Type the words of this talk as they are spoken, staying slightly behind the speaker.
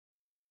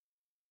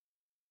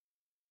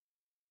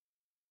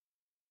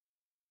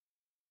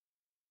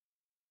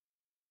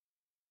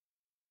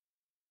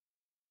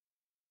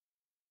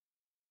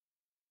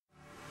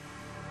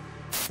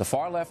The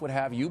far left would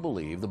have you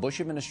believe the Bush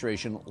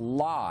administration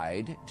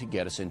lied to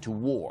get us into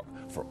war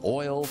for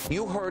oil.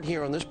 You heard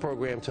here on this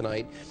program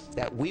tonight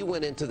that we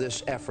went into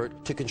this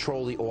effort to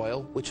control the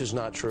oil, which is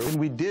not true. And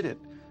we did it,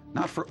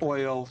 not for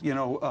oil, you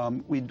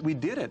know, we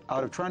did it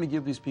out of trying to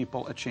give these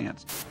people a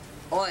chance.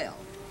 Oil.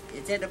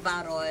 Is it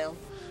about oil?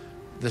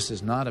 This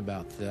is not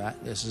about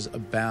that. This is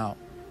about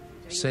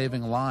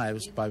saving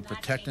lives by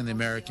protecting the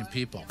American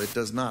people. It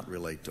does not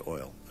relate to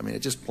oil. I mean, it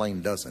just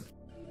plain doesn't.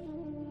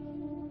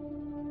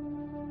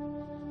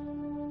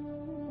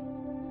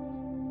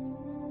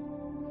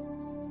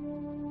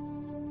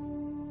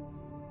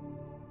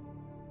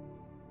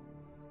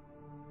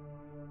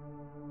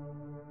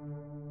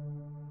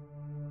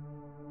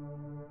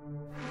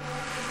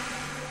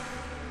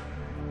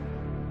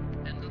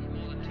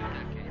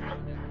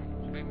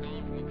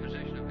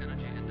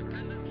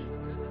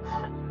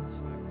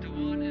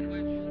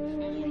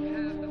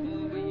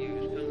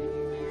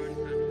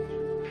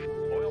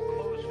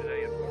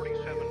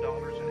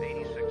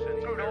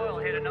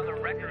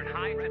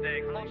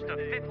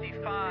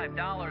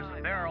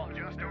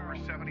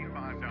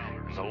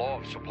 The law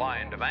of supply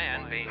and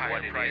demand being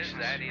what it is,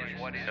 that is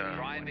what is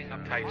driving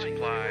up tight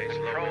supplies,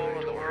 control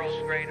of the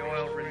world's great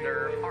oil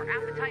reserve. Our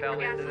appetite for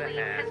gasoline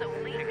has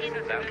only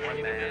increased. That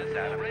one man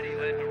that already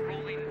led to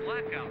rolling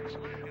blackouts.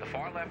 The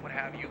far left would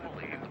have you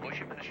believe the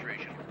Bush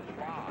administration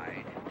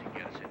lied to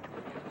get us into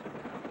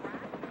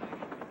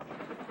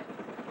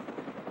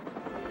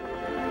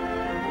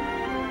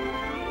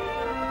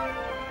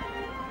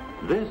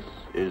it. This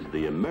is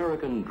the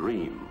American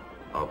dream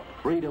of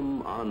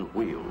freedom on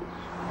wheels.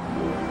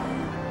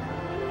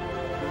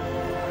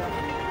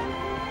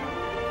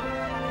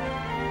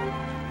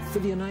 For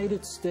the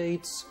United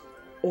States,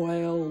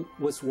 oil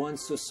was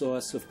once a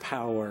source of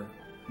power.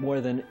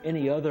 More than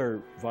any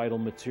other vital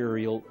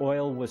material,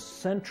 oil was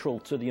central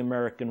to the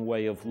American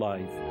way of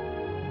life.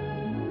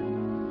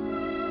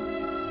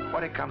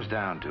 What it comes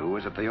down to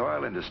is that the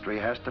oil industry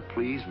has to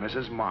please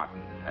Mrs.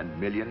 Martin and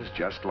millions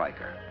just like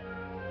her.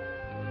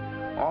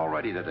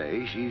 Already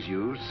today, she's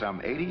used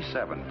some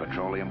 87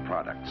 petroleum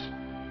products,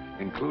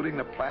 including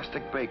the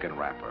plastic bacon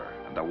wrapper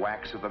and the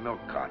wax of the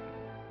milk carton.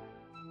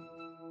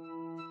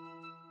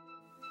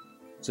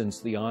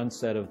 Since the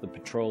onset of the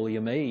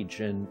petroleum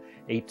age in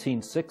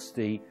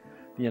 1860,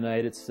 the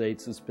United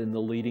States has been the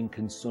leading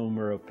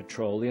consumer of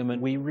petroleum, and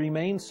we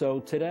remain so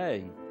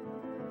today.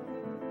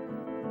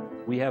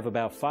 We have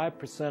about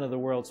 5% of the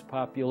world's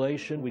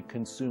population. We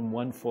consume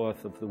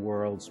 1/4 of the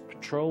world's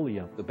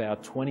petroleum,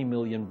 about 20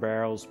 million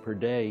barrels per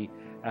day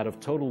out of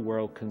total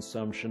world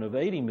consumption of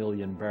 80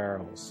 million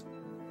barrels.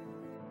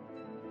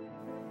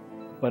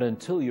 But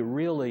until you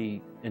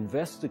really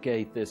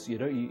investigate this,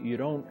 you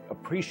don't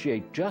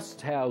appreciate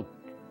just how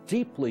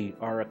deeply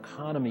our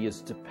economy is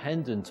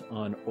dependent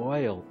on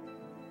oil.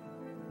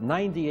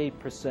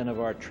 98% of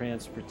our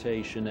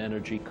transportation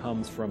energy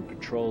comes from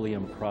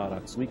petroleum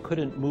products. We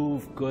couldn't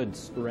move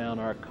goods around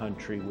our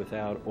country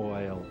without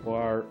oil.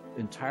 Our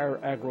entire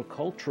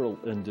agricultural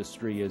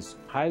industry is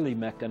highly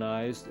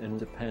mechanized and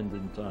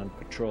dependent on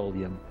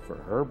petroleum for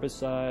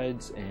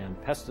herbicides and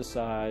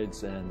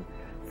pesticides and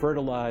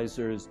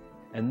fertilizers.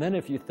 And then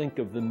if you think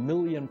of the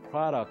million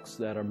products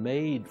that are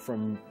made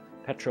from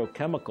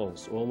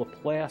petrochemicals, all the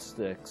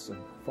plastics and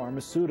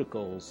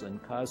pharmaceuticals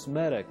and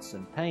cosmetics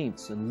and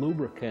paints and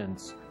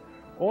lubricants,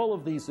 all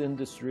of these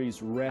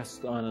industries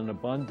rest on an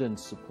abundant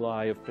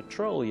supply of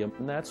petroleum.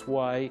 And that's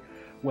why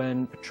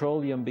when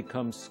petroleum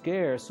becomes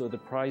scarce or the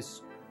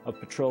price of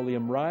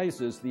petroleum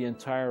rises, the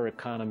entire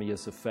economy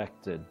is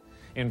affected.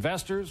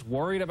 Investors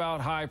worried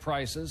about high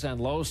prices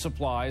and low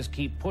supplies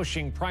keep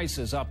pushing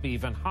prices up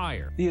even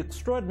higher. The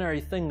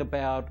extraordinary thing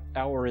about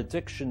our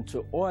addiction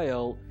to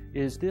oil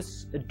is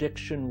this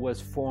addiction was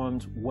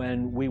formed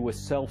when we were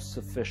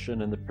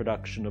self-sufficient in the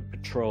production of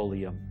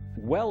petroleum.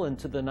 Well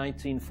into the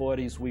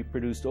 1940s, we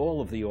produced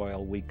all of the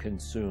oil we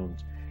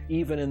consumed.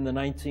 Even in the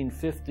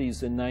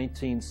 1950s and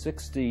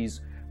 1960s,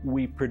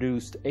 we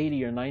produced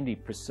 80 or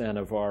 90%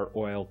 of our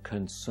oil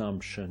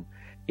consumption.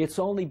 It's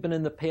only been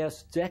in the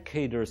past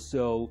decade or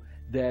so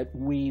that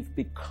we've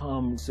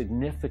become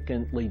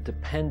significantly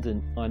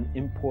dependent on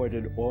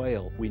imported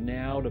oil. We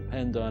now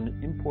depend on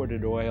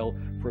imported oil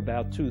for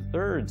about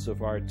 2/3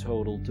 of our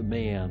total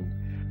demand,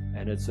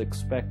 and it's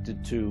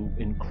expected to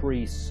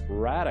increase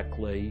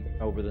radically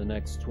over the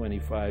next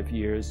 25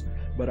 years,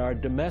 but our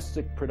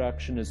domestic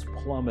production is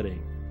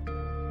plummeting.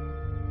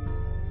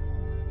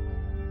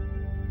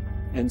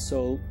 And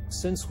so,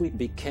 since we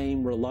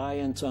became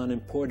reliant on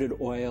imported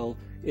oil,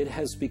 it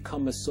has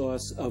become a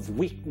source of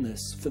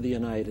weakness for the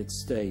United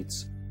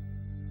States.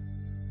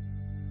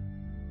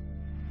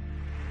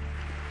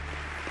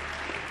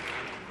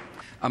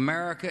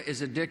 America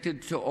is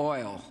addicted to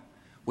oil,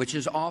 which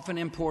is often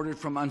imported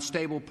from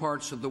unstable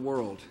parts of the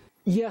world.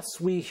 Yes,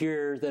 we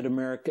hear that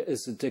America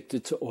is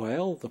addicted to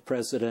oil. The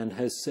president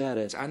has said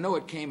it. I know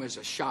it came as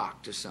a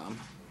shock to some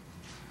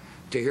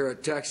to hear a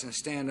Texan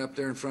stand up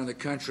there in front of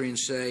the country and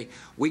say,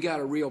 we got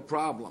a real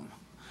problem.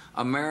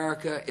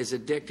 America is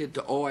addicted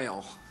to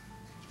oil.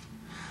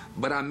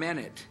 But I meant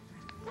it.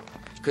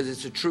 because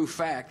it's a true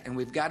fact, and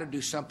we've got to do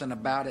something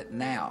about it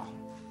now.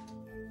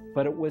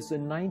 But it was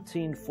in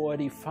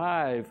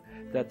 1945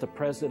 that the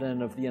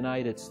President of the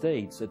United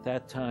States, at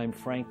that time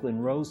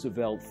Franklin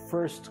Roosevelt,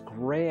 first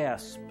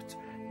grasped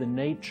the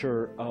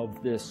nature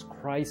of this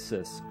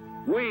crisis.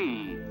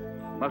 We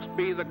must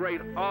be the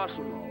great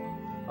arsenal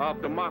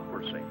of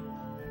democracy.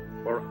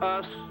 For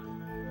us,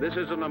 this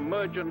is an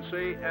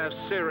emergency as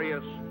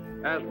serious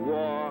as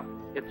war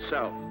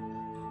itself.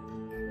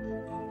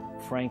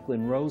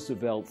 Franklin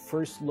Roosevelt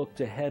first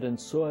looked ahead and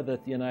saw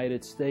that the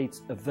United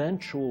States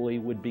eventually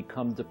would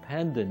become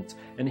dependent,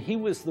 and he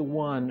was the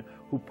one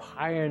who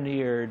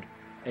pioneered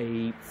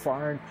a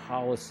foreign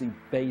policy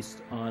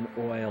based on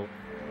oil.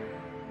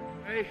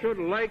 I should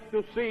like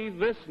to see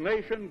this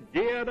nation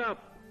geared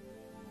up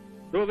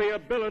to the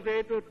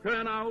ability to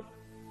turn out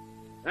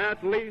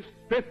at least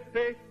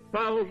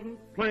 50,000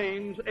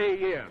 planes a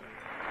year.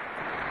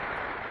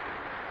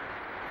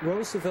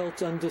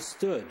 Roosevelt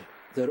understood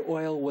that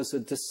oil was a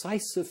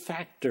decisive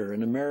factor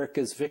in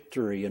America's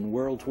victory in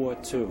World War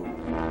II.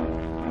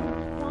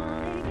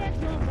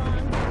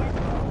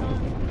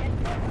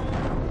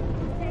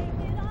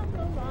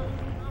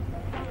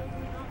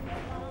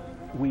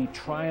 We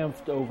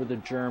triumphed over the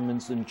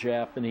Germans and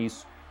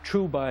Japanese,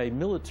 true by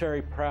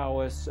military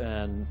prowess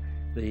and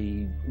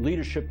the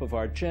leadership of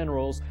our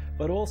generals,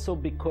 but also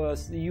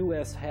because the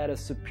U.S. had a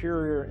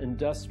superior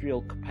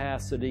industrial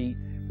capacity.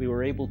 We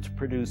were able to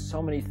produce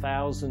so many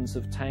thousands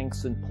of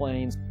tanks and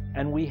planes,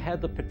 and we had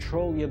the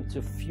petroleum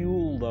to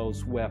fuel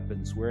those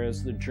weapons,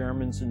 whereas the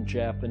Germans and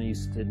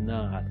Japanese did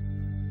not.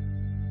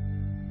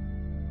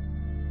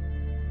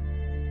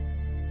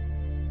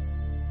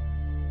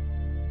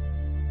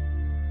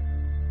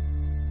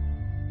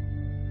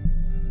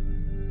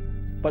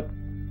 But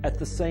at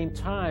the same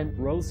time,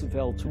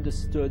 Roosevelt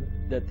understood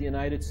that the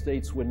United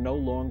States would no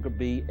longer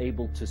be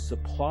able to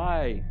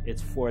supply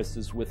its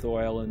forces with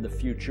oil in the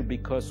future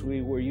because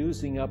we were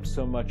using up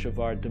so much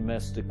of our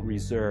domestic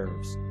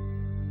reserves.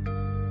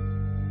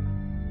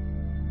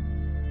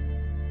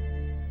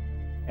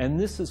 And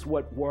this is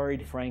what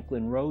worried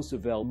Franklin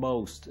Roosevelt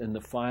most in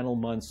the final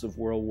months of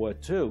World War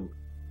II.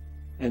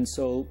 And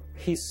so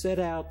he set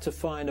out to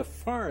find a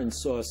foreign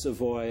source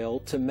of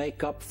oil to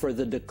make up for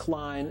the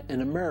decline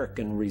in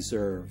American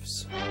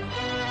reserves.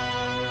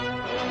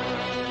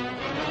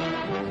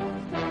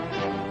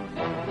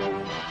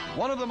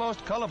 One of the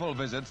most colorful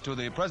visits to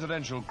the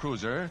presidential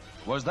cruiser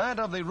was that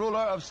of the ruler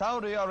of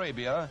Saudi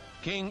Arabia,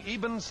 King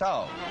Ibn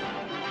Saud.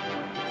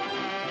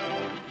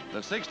 The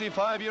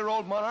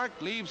 65-year-old monarch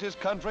leaves his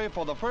country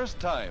for the first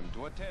time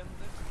to attend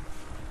this.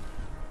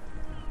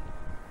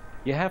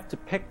 You have to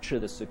picture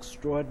this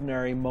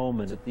extraordinary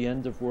moment at the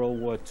end of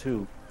World War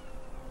II.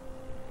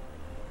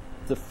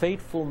 The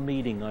fateful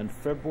meeting on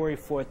February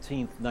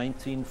 14,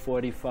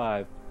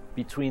 1945,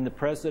 between the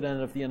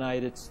President of the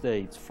United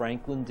States,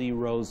 Franklin D.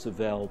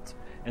 Roosevelt,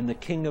 and the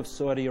King of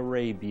Saudi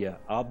Arabia,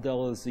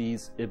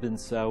 Abdulaziz ibn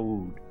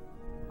Saud.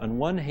 On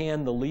one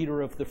hand, the leader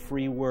of the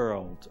free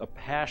world, a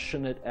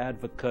passionate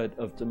advocate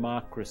of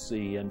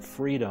democracy and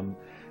freedom,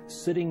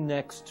 sitting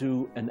next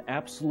to an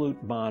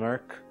absolute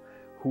monarch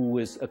who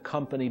was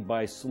accompanied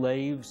by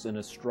slaves and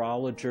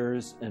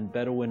astrologers and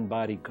Bedouin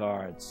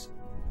bodyguards.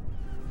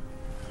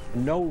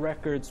 No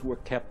records were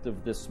kept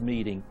of this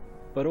meeting,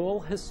 but all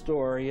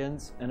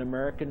historians and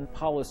American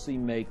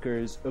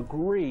policymakers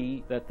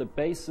agree that the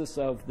basis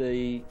of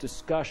the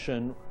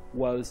discussion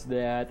was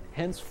that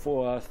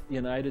henceforth the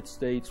United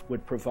States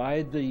would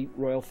provide the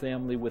royal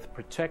family with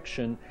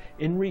protection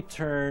in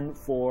return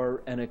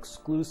for an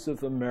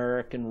exclusive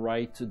American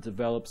right to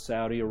develop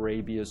Saudi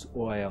Arabia's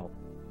oil.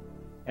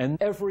 And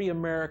every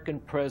American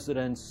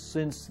president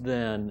since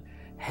then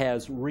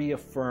has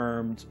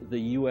reaffirmed the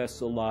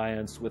U.S.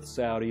 alliance with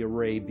Saudi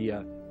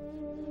Arabia.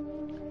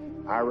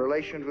 Our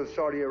relations with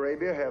Saudi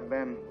Arabia have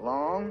been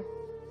long,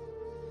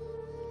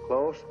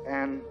 close,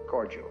 and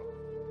cordial.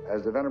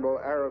 As the venerable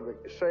Arabic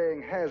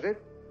saying has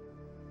it,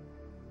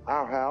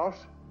 our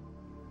house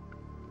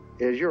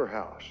is your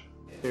house.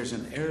 There's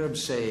an Arab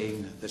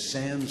saying, the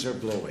sands are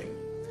blowing.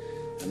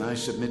 And I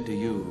submit to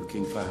you,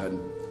 King Fahd,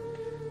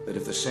 that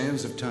if the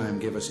sands of time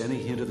give us any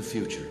hint of the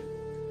future,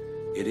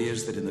 it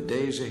is that in the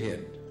days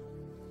ahead,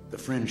 the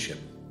friendship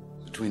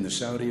between the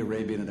Saudi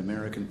Arabian and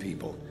American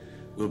people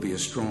will be a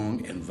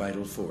strong and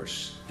vital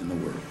force in the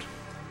world.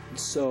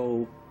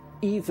 So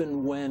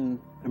even when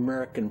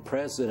American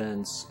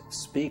presidents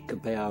speak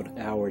about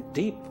our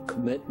deep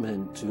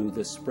commitment to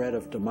the spread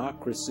of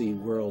democracy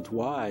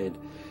worldwide,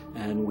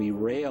 and we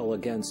rail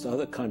against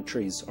other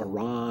countries,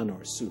 Iran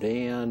or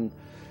Sudan,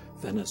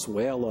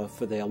 Venezuela,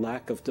 for their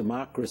lack of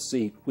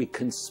democracy, we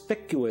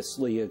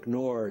conspicuously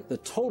ignore the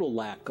total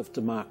lack of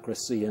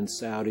democracy in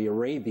Saudi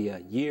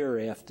Arabia year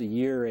after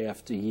year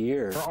after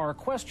year. There are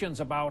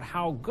questions about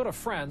how good a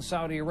friend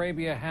Saudi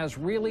Arabia has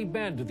really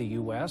been to the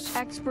U.S.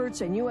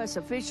 Experts and U.S.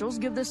 officials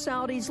give the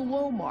Saudis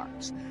low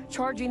marks,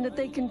 charging that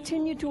they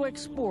continue to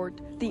export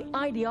the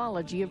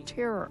ideology of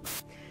terror.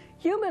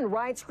 Human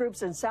rights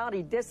groups and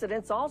Saudi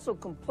dissidents also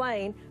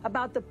complain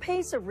about the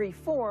pace of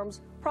reforms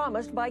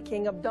promised by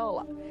King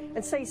Abdullah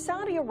and say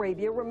Saudi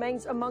Arabia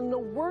remains among the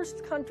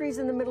worst countries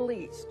in the Middle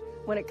East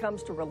when it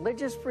comes to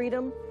religious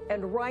freedom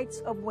and rights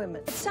of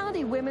women.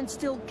 Saudi women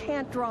still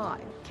can't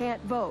drive,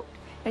 can't vote,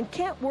 and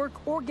can't work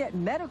or get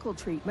medical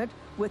treatment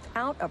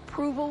without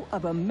approval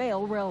of a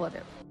male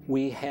relative.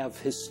 We have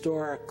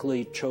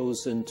historically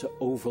chosen to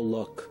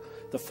overlook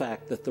the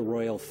fact that the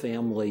royal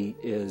family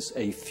is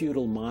a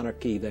feudal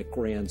monarchy that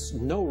grants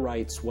no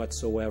rights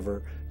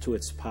whatsoever to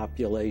its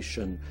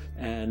population.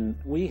 And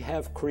we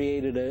have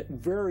created a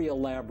very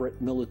elaborate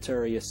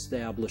military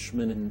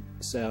establishment in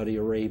Saudi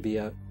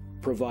Arabia,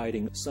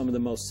 providing some of the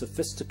most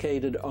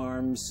sophisticated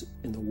arms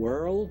in the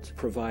world,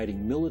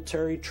 providing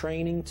military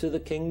training to the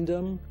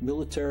kingdom,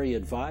 military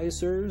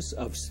advisors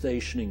of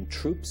stationing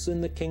troops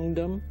in the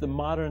kingdom. The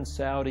modern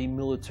Saudi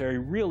military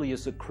really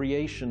is a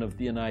creation of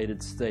the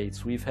United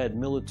States. We've had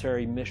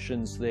military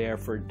missions there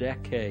for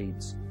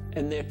decades.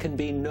 And there can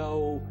be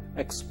no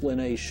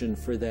explanation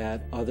for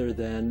that other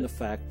than the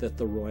fact that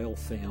the royal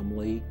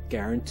family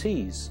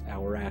guarantees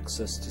our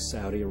access to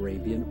Saudi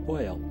Arabian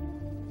oil.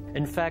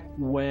 In fact,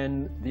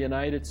 when the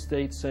United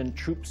States sent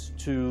troops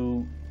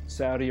to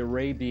Saudi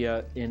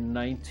Arabia in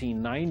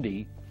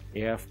 1990,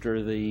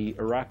 after the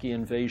Iraqi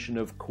invasion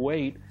of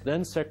Kuwait,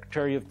 then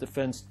Secretary of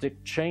Defense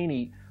Dick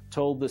Cheney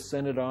told the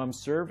Senate Armed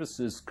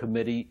Services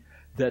Committee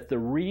that the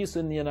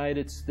reason the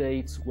United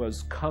States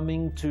was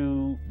coming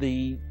to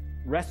the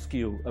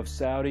rescue of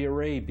Saudi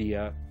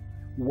Arabia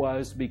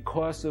was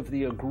because of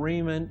the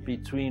agreement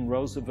between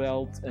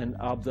Roosevelt and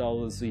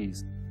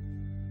Abdulaziz.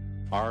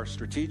 Our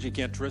strategic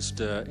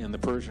interest in the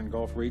Persian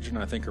Gulf region,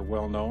 I think, are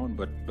well known,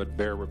 but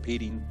bear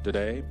repeating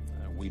today.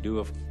 We do,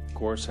 of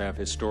course, have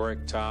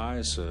historic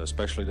ties,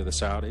 especially to the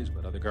Saudis,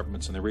 but other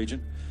governments in the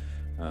region,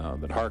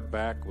 that hark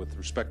back with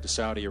respect to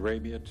Saudi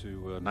Arabia to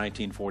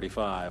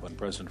 1945, when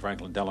President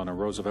Franklin Delano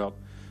Roosevelt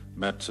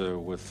met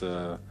with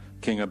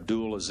King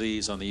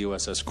Abdulaziz on the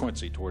USS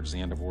Quincy towards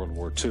the end of World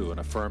War II, and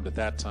affirmed at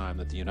that time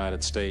that the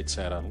United States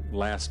had a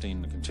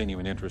lasting and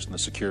continuing interest in the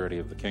security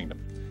of the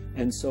kingdom.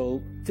 And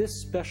so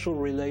this special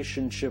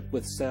relationship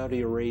with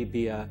Saudi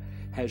Arabia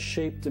has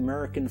shaped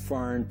American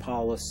foreign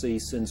policy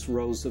since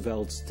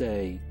Roosevelt's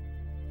day.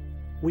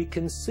 We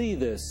can see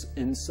this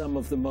in some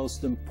of the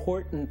most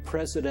important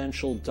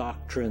presidential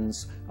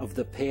doctrines of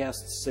the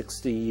past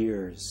 60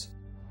 years.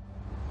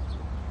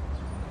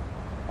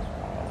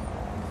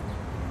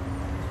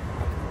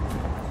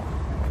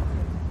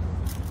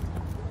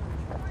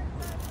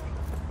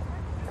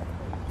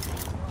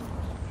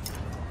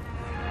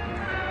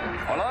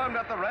 Alarmed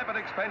at the rapid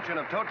expansion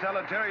of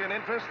totalitarian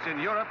interests in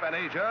Europe and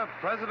Asia,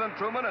 President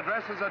Truman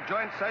addresses a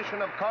joint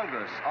session of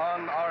Congress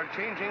on our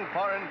changing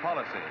foreign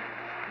policy.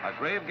 A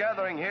grave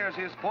gathering hears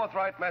his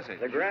forthright message.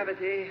 The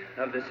gravity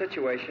of the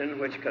situation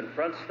which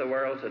confronts the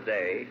world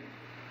today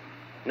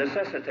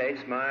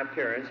necessitates my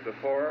appearance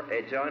before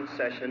a joint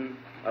session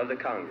of the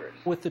Congress.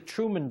 With the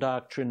Truman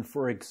Doctrine,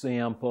 for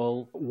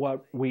example,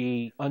 what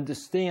we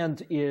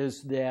understand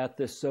is that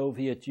the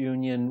Soviet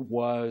Union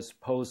was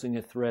posing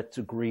a threat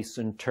to Greece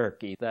and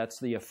Turkey. That's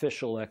the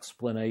official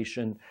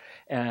explanation,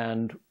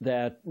 and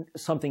that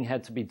something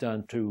had to be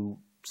done to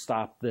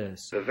stop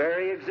this. The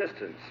very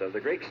existence of the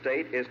Greek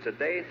state is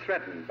today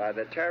threatened by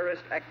the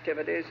terrorist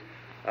activities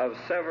of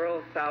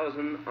several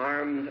thousand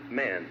armed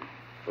men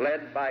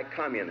led by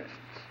communists.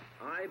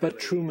 But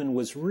Truman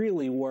was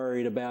really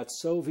worried about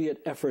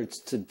Soviet efforts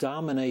to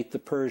dominate the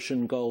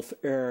Persian Gulf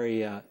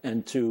area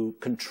and to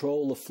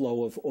control the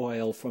flow of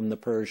oil from the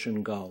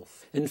Persian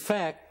Gulf. In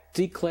fact,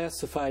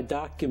 declassified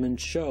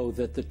documents show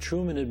that the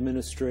Truman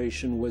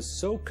administration was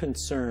so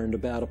concerned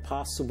about a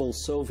possible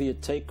Soviet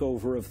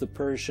takeover of the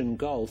Persian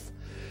Gulf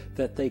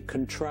that they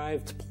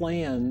contrived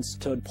plans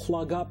to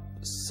plug up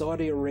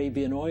Saudi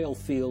Arabian oil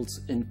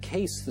fields in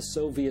case the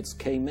Soviets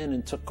came in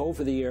and took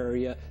over the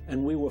area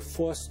and we were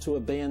forced to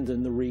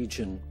abandon the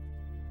region.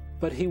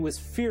 But he was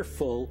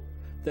fearful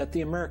that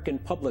the American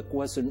public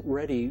wasn't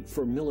ready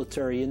for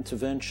military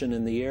intervention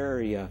in the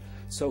area,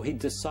 so he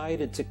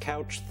decided to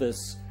couch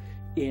this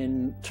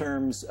in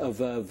terms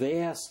of a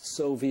vast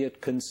Soviet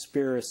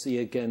conspiracy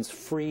against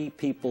free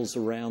peoples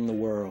around the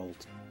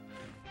world.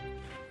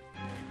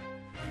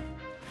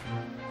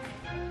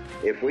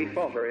 If we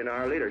falter in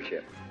our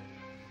leadership,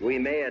 we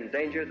may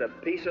endanger the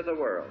peace of the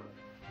world,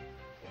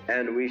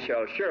 and we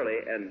shall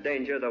surely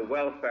endanger the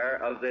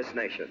welfare of this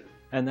nation.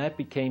 And that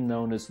became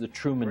known as the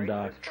Truman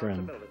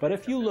Doctrine. But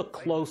if you look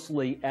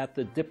closely at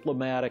the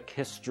diplomatic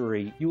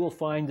history, you will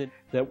find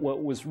that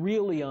what was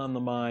really on the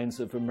minds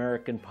of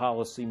American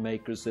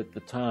policymakers at the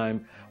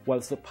time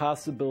was the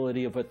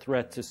possibility of a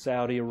threat to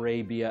Saudi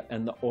Arabia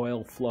and the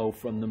oil flow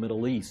from the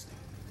Middle East.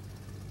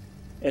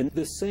 And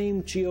the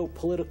same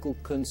geopolitical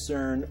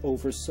concern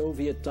over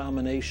Soviet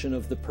domination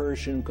of the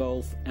Persian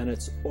Gulf and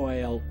its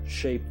oil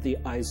shaped the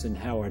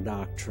Eisenhower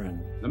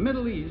Doctrine. The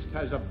Middle East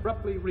has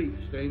abruptly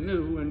reached a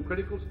new and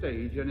critical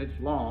stage in its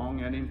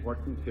long and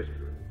important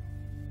history.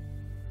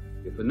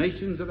 If the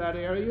nations of that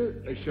area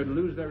should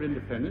lose their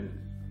independence,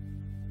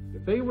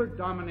 If they were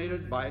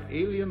dominated by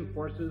alien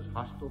forces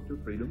hostile to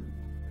freedom,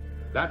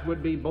 that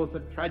would be both a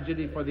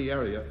tragedy for the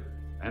area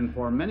and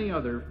for many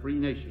other free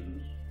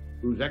nations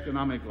whose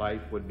economic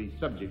life would be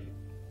subject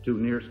to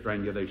near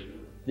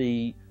strangulation.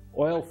 The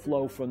oil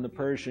flow from the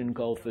Persian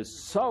Gulf is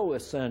so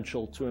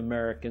essential to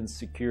American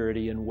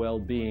security and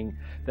well-being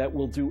that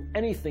we'll do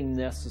anything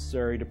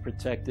necessary to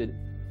protect it.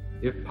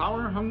 If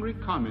power-hungry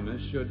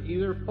communists should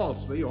either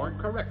falsely or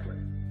correctly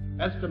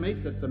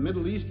estimate that the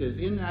Middle East is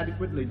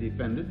inadequately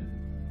defended,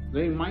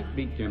 they might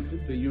be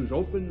tempted to use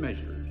open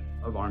measures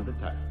of armed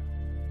attack.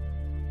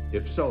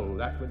 If so,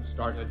 that would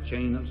start a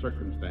chain of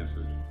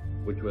circumstances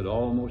which would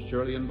almost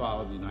surely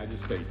involve the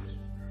United States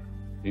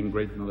in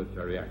great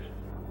military action.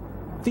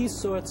 These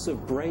sorts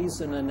of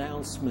brazen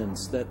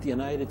announcements that the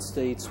United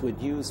States would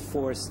use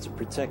force to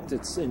protect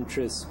its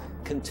interests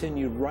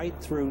continued right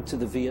through to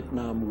the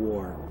Vietnam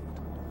War.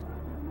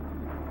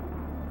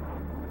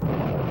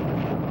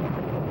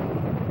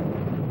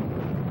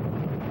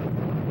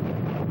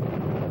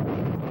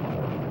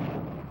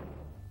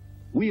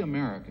 We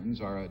Americans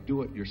are a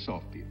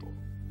do-it-yourself people.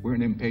 We're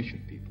an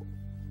impatient people.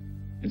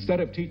 Instead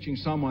of teaching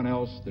someone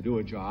else to do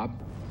a job,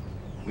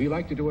 we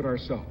like to do it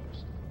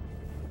ourselves.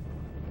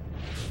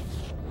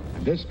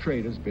 And this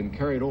trait has been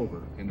carried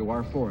over into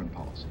our foreign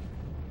policy.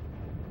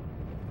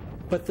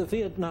 But the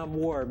Vietnam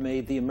War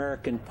made the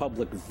American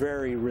public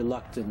very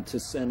reluctant to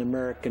send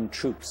American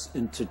troops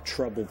into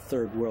troubled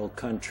third world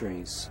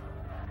countries.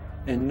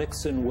 And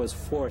Nixon was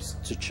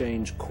forced to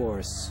change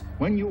course.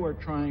 When you are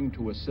trying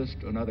to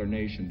assist another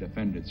nation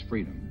defend its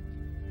freedom,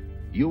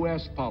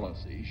 U.S.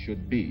 policy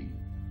should be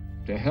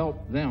to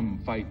help them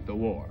fight the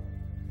war,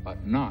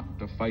 but not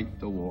to fight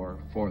the war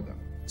for them.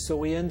 So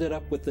we ended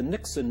up with the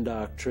Nixon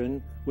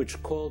Doctrine,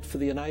 which called for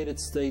the United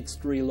States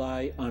to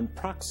rely on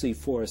proxy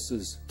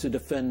forces to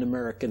defend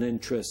American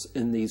interests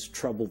in these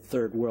troubled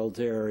third world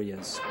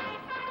areas.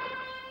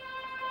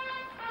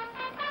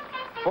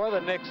 For the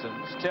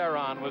Nixons,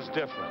 Tehran was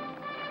different.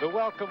 The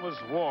welcome was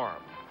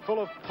warm, full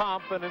of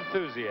pomp and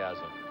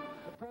enthusiasm.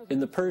 In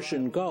the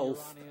Persian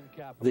Gulf,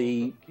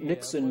 the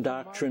Nixon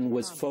Doctrine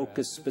was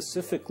focused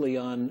specifically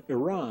on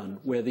Iran,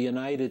 where the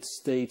United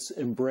States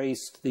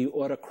embraced the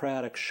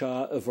autocratic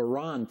Shah of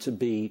Iran to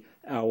be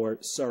our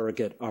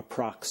surrogate, our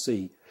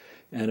proxy.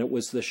 And it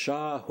was the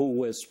Shah who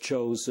was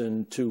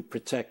chosen to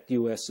protect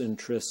U.S.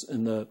 interests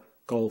in the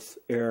Gulf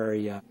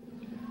area.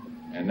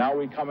 And now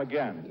we come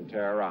again to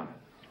Tehran.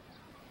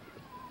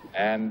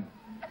 And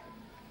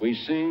we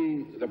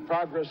see the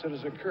progress that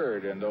has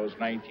occurred in those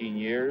 19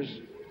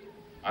 years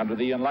under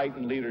the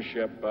enlightened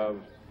leadership of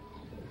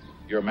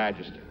Your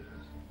Majesty.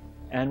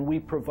 And we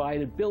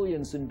provided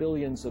billions and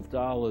billions of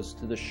dollars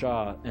to the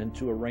Shah and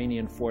to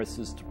Iranian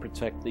forces to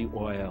protect the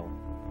oil.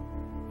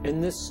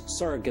 And this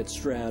surrogate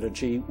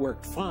strategy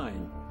worked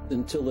fine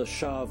until the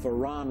Shah of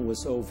Iran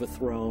was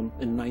overthrown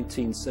in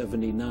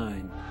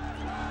 1979.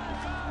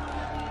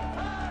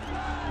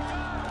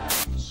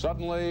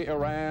 Suddenly,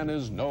 Iran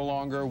is no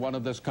longer one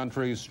of this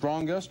country's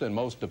strongest and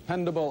most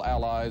dependable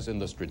allies in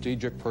the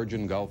strategic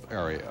Persian Gulf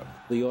area.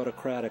 The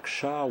autocratic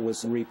Shah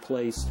was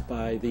replaced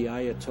by the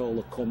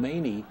Ayatollah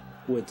Khomeini,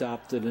 who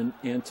adopted an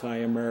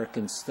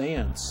anti-American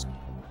stance.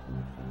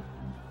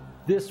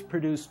 This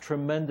produced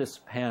tremendous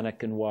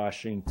panic in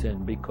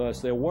Washington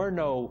because there were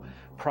no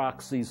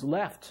proxies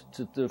left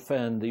to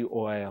defend the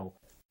oil.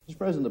 Mr.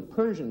 President, the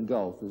Persian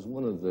Gulf is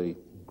one of the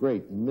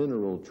great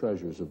mineral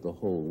treasures of the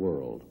whole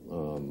world.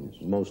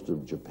 Most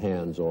of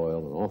Japan's oil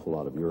and an awful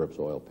lot of Europe's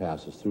oil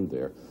passes through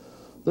there.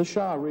 The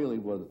Shah really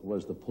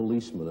was the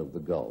policeman of the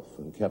Gulf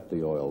and kept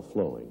the oil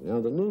flowing. Now,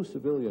 the new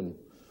civilian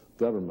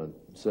government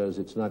says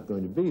it's not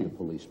going to be the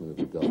policeman of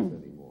the Gulf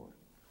anymore.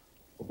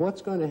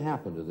 What's going to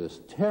happen to this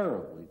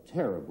terribly,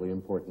 terribly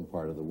important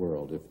part of the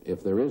world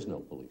if there is no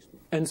policeman?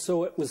 And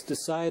so it was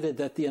decided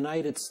that the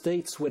United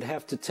States would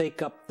have to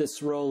take up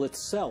this role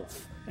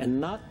itself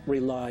and not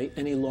rely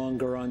any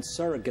longer on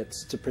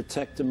surrogates to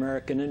protect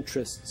American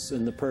interests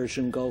in the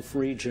Persian Gulf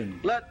region.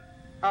 Let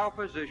our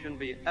position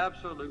be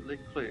absolutely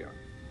clear.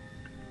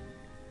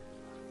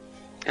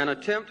 An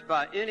attempt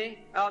by any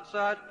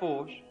outside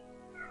force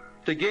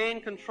to gain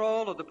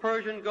control of the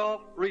Persian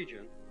Gulf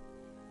region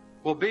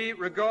will be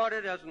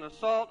regarded as an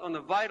assault on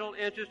the vital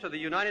interests of the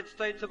United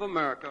States of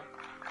America,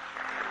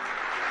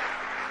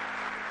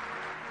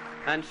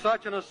 and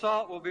such an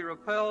assault will be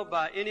repelled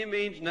by any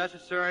means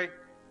necessary,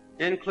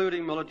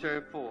 including military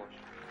force.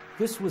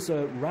 This was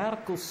a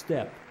radical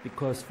step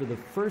because for the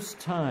first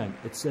time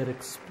it said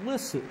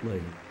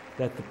explicitly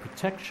that the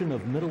protection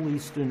of Middle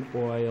Eastern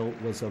oil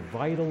was a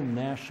vital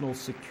national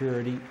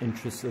security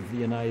interest of the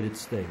United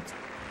States.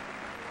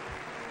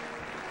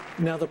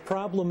 Now the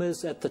problem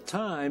is, at the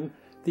time,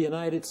 the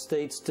United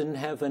States didn't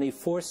have any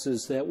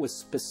forces that was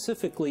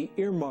specifically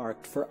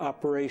earmarked for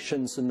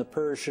operations in the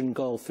Persian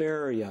Gulf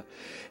area.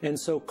 And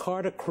so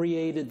Carter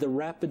created the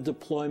Rapid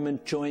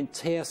Deployment Joint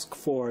Task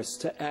Force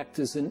to act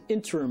as an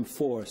interim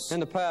force. In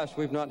the past,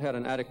 we've not had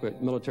an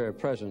adequate military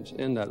presence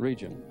in that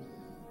region.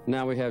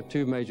 Now we have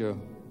two major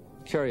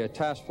carrier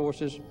task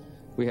forces.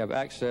 We have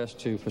access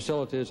to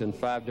facilities in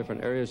 5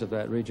 different areas of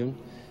that region.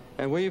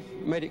 And we've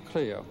made it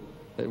clear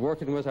that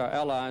working with our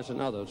allies and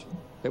others,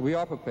 that we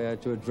are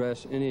prepared to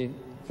address any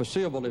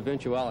foreseeable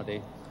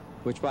eventuality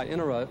which might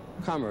interrupt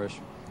commerce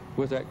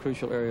with that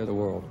crucial area of the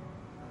world.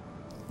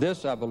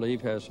 This, I believe,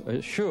 has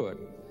assured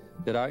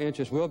that our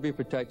interests will be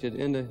protected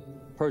in the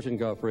Persian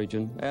Gulf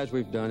region, as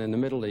we've done in the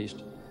Middle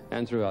East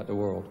and throughout the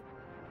world.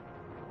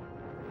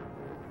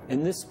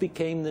 And this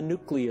became the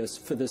nucleus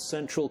for the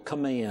Central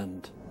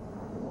Command.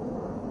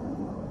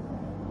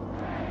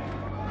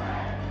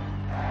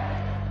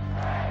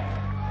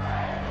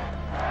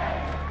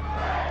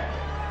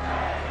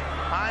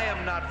 I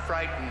am not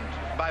frightened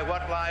by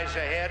what lies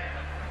ahead,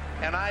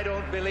 and I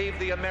don't believe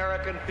the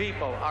American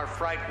people are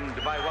frightened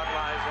by what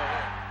lies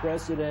ahead.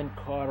 President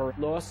Carter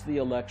lost the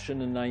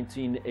election in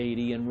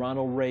 1980, and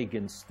Ronald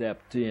Reagan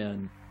stepped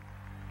in.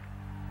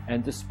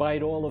 And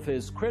despite all of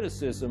his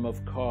criticism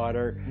of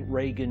Carter,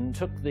 Reagan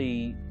took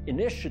the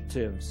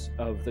initiatives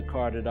of the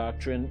Carter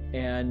Doctrine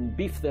and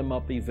beefed them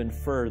up even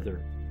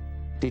further.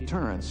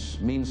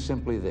 Deterrence means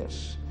simply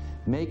this: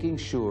 making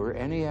sure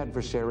any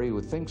adversary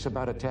who thinks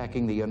about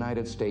attacking the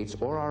United States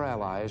or our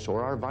allies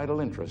or our vital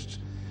interests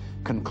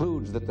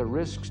concludes that the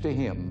risks to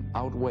him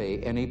outweigh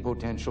any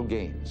potential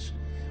gains.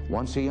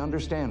 Once he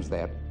understands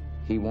that,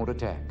 he won't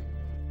attack.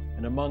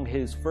 And among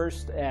his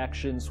first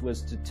actions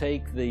was to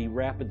take the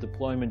Rapid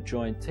Deployment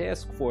Joint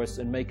Task Force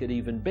and make it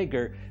even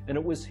bigger, and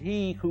it was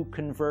he who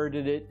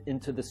converted it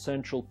into the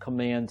Central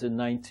Command in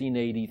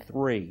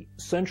 1983.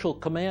 Central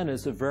Command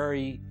is a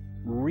very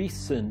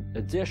recent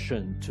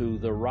addition to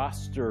the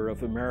roster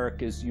of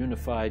America's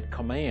unified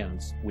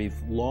commands. We've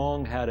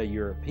long had a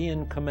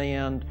European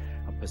command,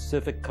 a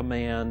Pacific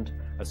command,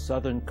 a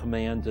Southern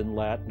command in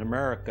Latin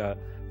America,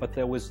 but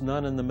there was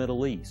none in the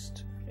Middle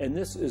East. And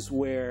this is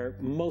where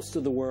most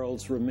of the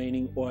world's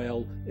remaining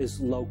oil is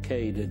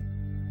located.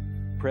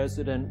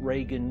 President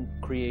Reagan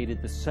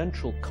created the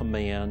Central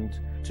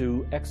Command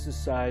to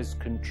exercise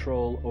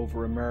control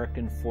over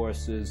American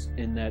forces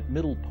in that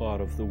middle part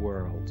of the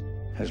world.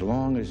 As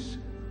long as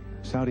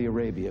Saudi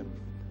Arabia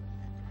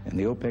and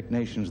the OPEC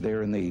nations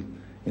there in the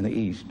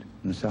east,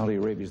 and Saudi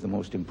Arabia is the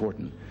most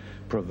important,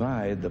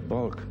 provide the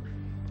bulk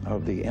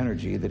of the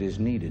energy that is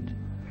needed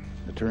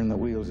to turn the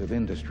wheels of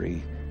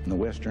industry in the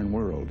Western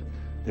world,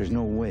 there's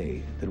no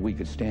way that we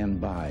could stand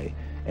by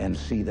and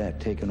see that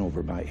taken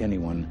over by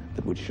anyone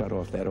that would shut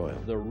off that oil.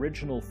 The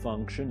original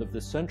function of the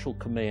Central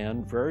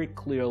Command, very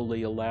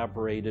clearly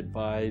elaborated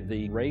by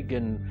the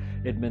Reagan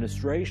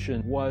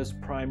administration, was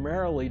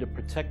primarily to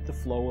protect the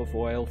flow of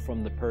oil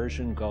from the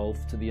Persian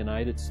Gulf to the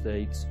United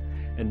States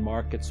and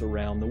markets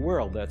around the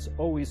world. That's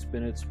always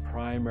been its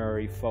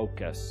primary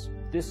focus.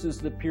 This is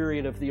the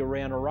period of the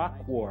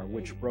Iran-Iraq War,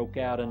 which broke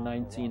out in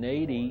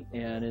 1980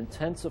 and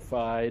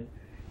intensified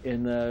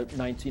in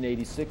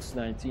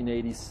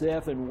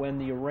 1986-1987, when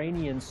the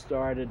Iranians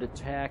started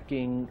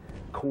attacking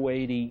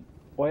Kuwaiti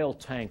oil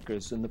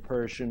tankers in the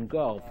Persian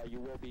Gulf.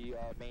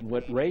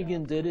 What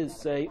Reagan did is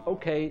say,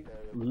 okay,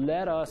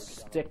 let us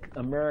stick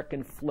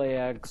American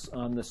flags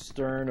on the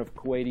stern of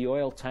Kuwaiti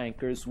oil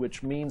tankers,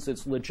 which means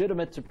it's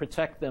legitimate to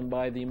protect them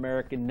by the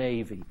American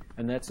Navy.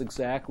 And that's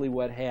exactly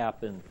what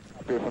happened.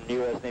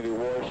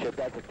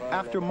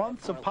 After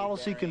months of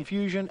policy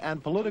confusion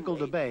and political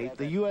debate,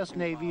 the U.S.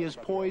 Navy is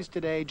poised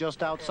today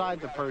just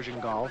outside the Persian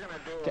Gulf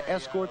to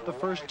escort the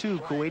first 2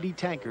 Kuwaiti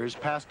tankers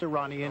past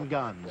Iranian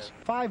guns.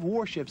 5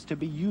 warships to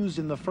be used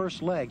in the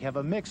first leg have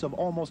a mix of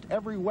almost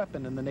every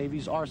weapon in the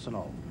Navy's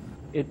arsenal.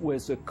 It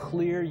was a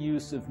clear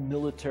use of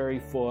military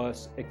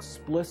force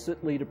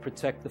explicitly to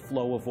protect the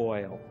flow of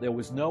oil. There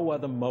was no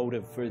other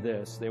motive for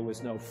this. There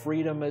was no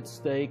freedom at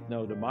stake,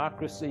 no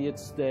democracy at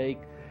stake,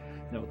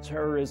 no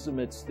terrorism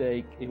at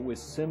stake. It was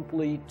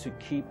simply to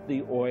keep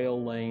the oil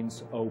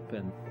lanes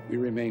open. We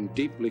remain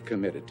deeply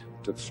committed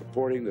to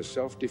supporting the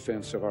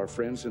self-defense of our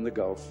friends in the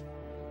Gulf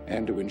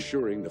and to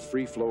ensuring the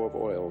free flow of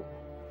oil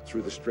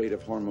through the Strait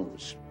of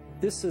Hormuz.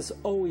 This has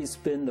always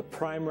been the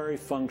primary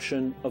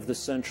function of the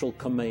Central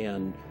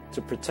Command,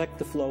 to protect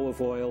the flow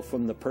of oil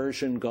from the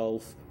Persian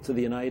Gulf to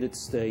the United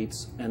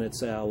States and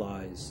its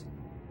allies.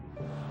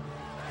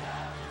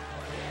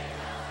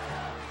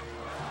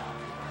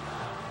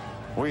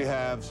 We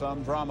have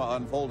some drama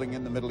unfolding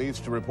in the Middle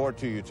East to report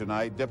to you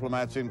tonight.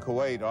 Diplomats in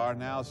Kuwait are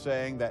now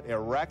saying that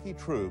Iraqi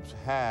troops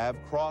have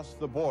crossed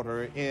the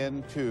border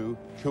into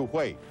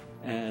Kuwait.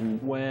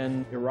 And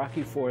when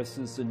Iraqi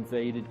forces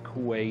invaded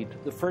Kuwait,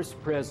 the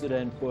first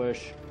President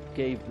Bush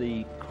gave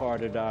the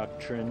Carter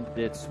Doctrine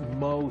its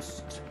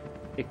most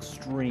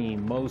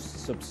extreme,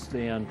 most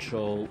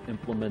substantial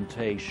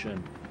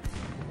implementation.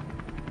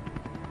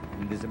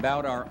 It is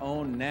about our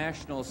own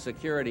national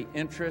security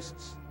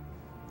interests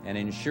and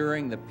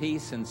ensuring the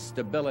peace and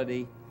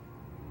stability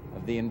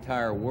of the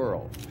entire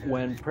world.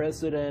 When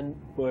President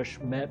Bush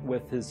met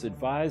with his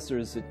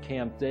advisors at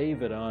Camp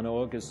David on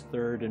August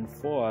 3rd and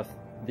 4th,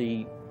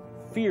 the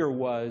fear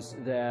was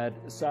that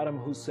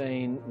Saddam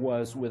Hussein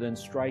was within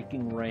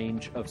striking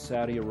range of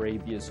Saudi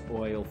Arabia's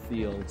oil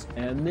fields,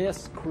 and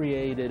this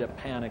created a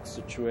panic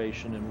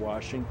situation in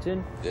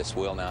Washington. This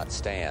will not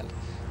stand.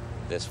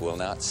 this will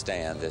not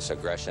stand, this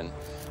aggression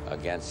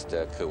against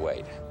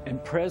Kuwait.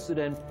 And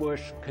President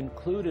Bush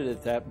concluded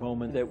at that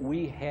moment that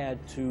we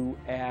had to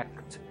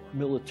act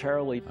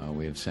militarily.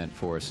 We have sent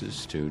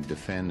forces to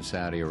defend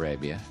Saudi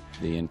Arabia.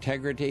 The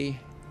integrity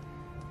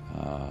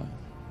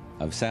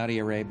of Saudi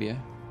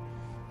Arabia,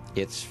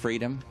 its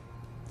freedom,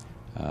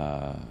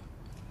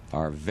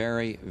 are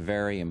very,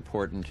 very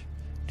important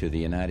to the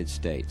United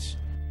States.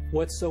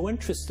 What's so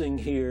interesting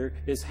here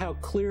is how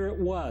clear it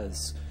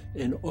was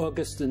in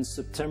August and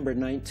September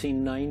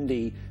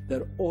 1990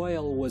 that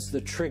oil was the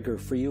trigger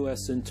for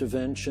U.S.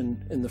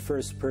 intervention in the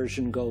first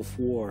Persian Gulf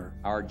War.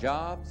 Our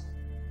jobs,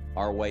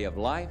 our way of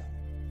life,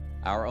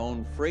 our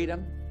own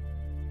freedom,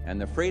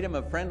 and the freedom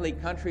of friendly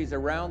countries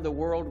around the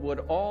world would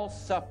all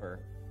suffer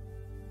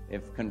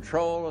if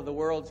control of the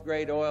world's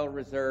great oil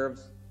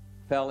reserves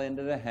fell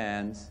into the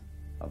hands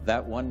of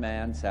that one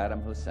man,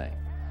 Saddam Hussein.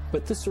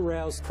 But this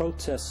aroused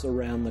protests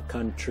around the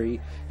country,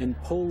 and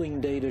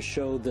polling data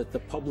showed that the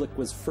public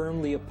was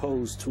firmly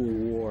opposed to a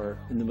war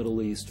in the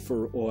Middle East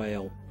for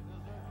oil.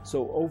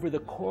 So over the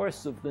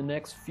course of the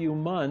next few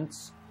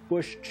months,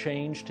 Bush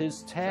changed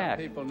his tack.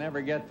 Some people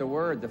never get the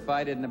word. The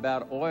fight isn't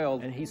about oil.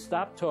 And he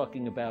stopped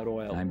talking about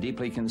oil. I'm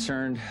deeply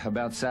concerned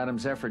about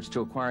Saddam's efforts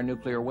to acquire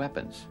nuclear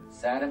weapons.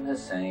 Saddam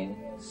Hussein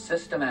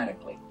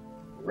systematically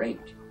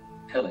raped,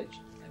 pillaged,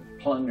 and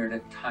plundered a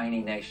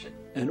tiny nation.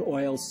 And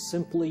oil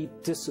simply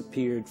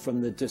disappeared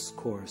from the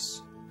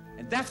discourse.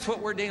 And that's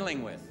what we're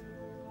dealing with.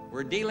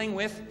 We're dealing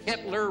with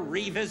Hitler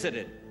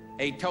revisited,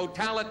 a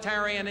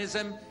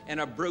totalitarianism and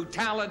a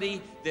brutality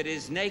that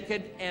is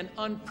naked and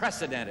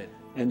unprecedented.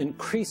 And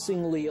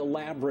increasingly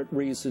elaborate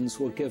reasons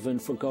were given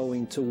for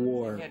going to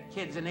war. We had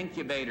kids in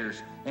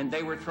incubators, and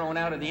they were thrown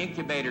out of the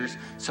incubators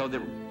so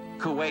that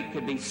Kuwait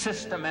could be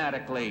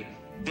systematically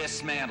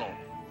dismantled.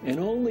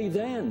 And only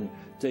then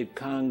did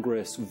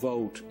Congress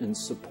vote in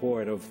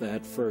support of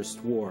that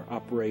first war,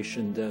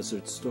 Operation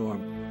Desert Storm.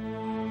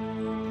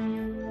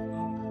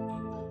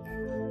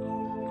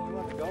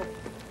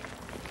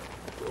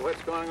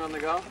 What's going on in the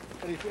Gulf?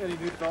 Any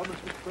new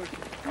developments, Mr.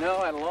 President? No,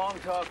 I had a long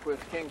talk with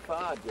King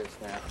Fahd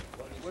just now.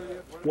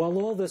 While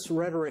all this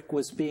rhetoric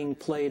was being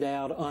played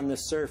out on the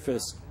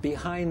surface,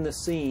 behind the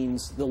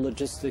scenes, the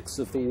logistics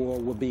of the war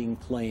were being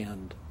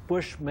planned.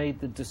 Bush made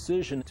the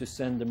decision to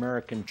send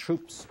American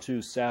troops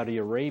to Saudi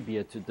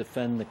Arabia to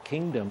defend the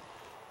kingdom.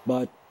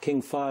 But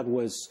King Fahd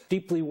was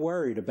deeply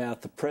worried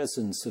about the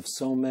presence of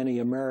so many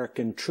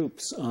American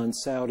troops on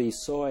Saudi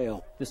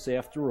soil. This,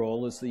 after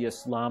all, is the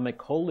Islamic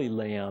Holy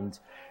Land,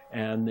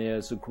 and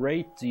there's a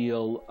great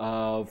deal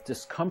of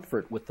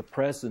discomfort with the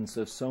presence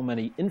of so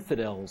many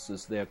infidels,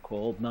 as they're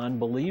called,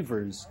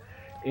 non-believers,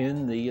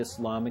 in the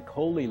Islamic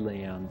Holy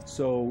Land.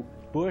 So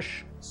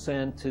Bush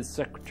sent his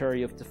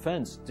Secretary of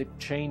Defense, Dick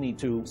Cheney,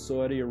 to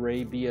Saudi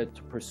Arabia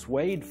to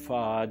persuade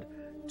Fahd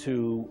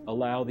to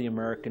allow the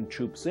American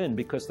troops in,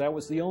 because that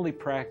was the only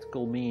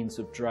practical means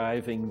of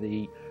driving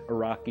the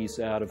Iraqis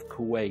out of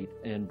Kuwait,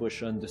 and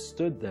Bush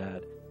understood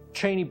that.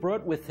 Cheney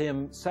brought with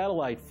him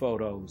satellite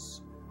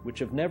photos, which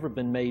have never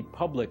been made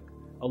public,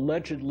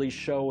 allegedly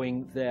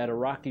showing that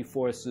Iraqi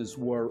forces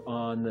were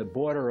on the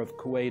border of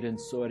Kuwait and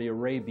Saudi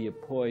Arabia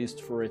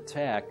poised for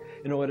attack,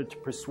 in order to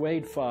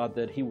persuade Fahd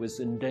that he was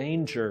in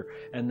danger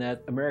and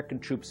that American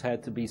troops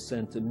had to be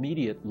sent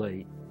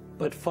immediately.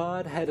 But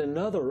Fahd had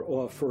another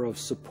offer of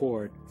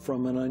support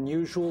from an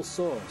unusual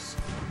source.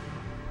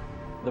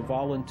 The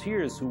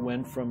volunteers who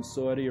went from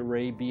Saudi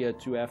Arabia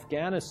to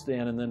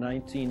Afghanistan in the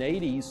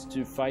 1980s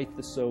to fight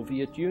the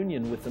Soviet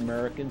Union with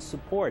American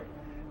support.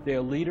 Their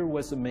leader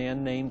was a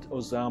man named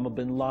Osama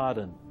bin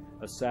Laden,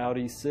 a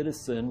Saudi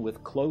citizen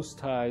with close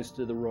ties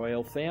to the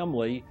royal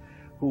family,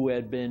 who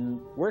had been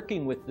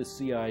working with the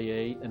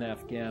CIA in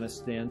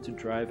Afghanistan to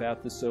drive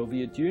out the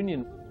Soviet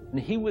Union. And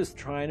he was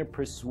trying to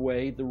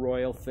persuade the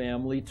royal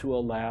family to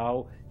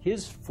allow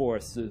his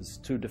forces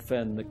to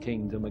defend the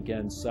kingdom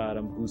against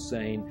Saddam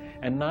Hussein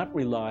and not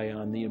rely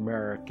on the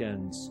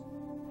Americans.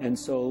 And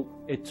so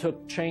it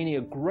took Cheney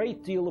a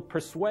great deal of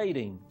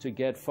persuading to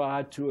get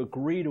Fahd to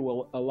agree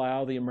to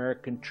allow the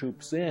American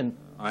troops in.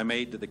 I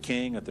made to the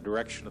king, at the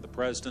direction of the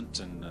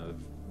president,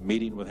 and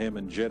meeting with him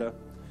in Jeddah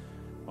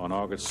on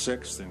August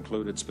 6th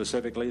included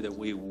specifically that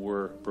we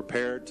were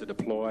prepared to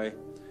deploy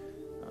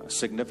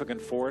significant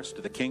force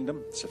to the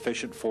kingdom,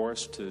 sufficient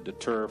force to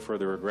deter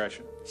further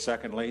aggression.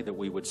 Secondly, that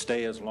we would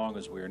stay as long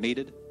as we are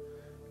needed.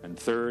 And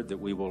third, that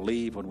we will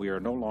leave when we are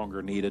no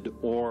longer needed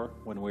or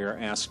when we are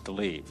asked to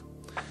leave.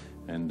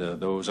 And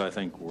those, I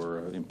think,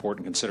 were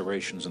important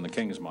considerations in the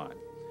king's mind.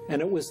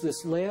 And it was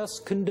this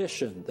last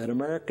condition, that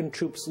American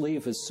troops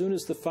leave as soon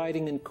as the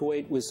fighting in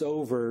Kuwait was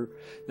over,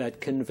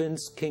 that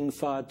convinced King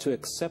Fahd to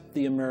accept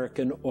the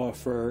American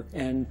offer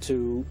and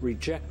to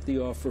reject the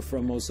offer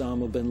from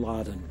Osama bin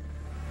Laden.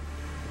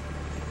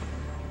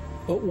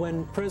 But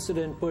when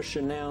President Bush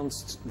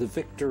announced the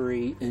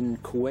victory in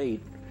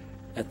Kuwait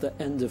at the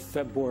end of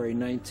February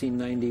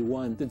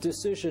 1991, the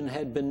decision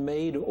had been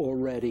made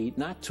already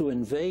not to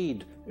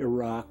invade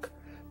Iraq,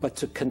 but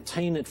to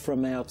contain it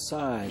from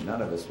outside.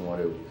 None of us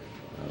want to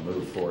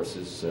move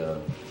forces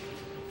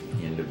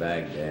into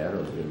Baghdad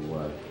or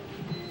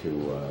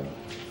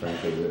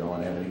frankly, we don't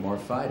want to have any more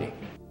fighting.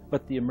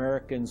 But the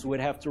Americans would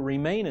have to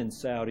remain in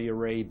Saudi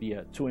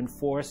Arabia to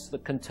enforce the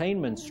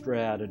containment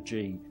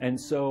strategy. And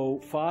so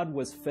Fahd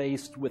was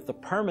faced with the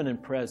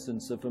permanent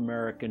presence of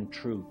American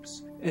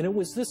troops. And it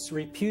was this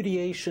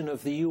repudiation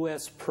of the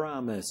U.S.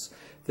 promise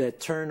that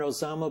turned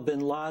Osama bin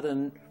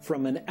Laden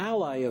from an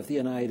ally of the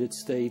United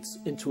States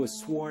into a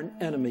sworn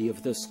enemy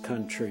of this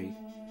country.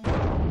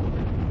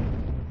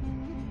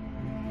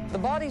 The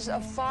bodies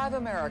of 5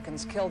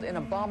 Americans killed in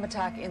a bomb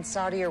attack in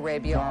Saudi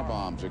Arabia. Car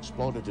bombs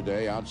exploded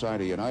today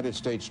outside a United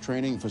States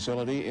training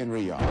facility in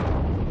Riyadh.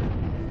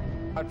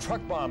 A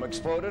truck bomb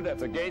exploded at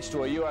the gates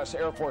to a U.S.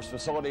 Air Force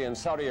facility in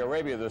Saudi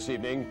Arabia this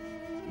evening.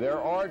 There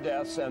are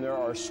deaths and there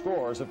are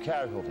scores of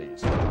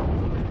casualties.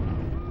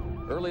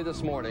 Early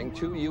this morning,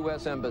 2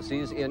 U.S.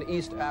 embassies in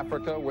East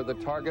Africa were the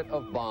target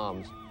of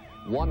bombs.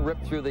 One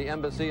ripped through the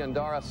embassy in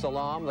Dar es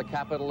Salaam, the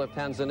capital of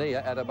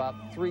Tanzania, at about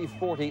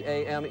 3:40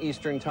 a.m.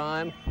 Eastern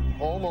Time.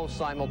 Almost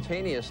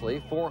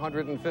simultaneously,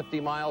 450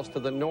 miles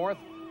to the north,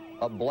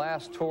 a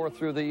blast tore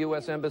through the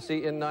U.S.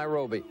 Embassy in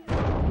Nairobi.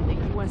 The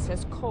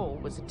USS Cole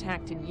was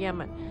attacked in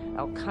Yemen.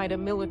 Al-Qaeda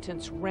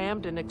militants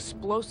rammed an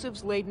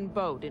explosives-laden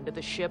boat into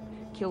the ship,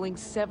 killing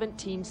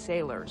 17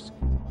 sailors.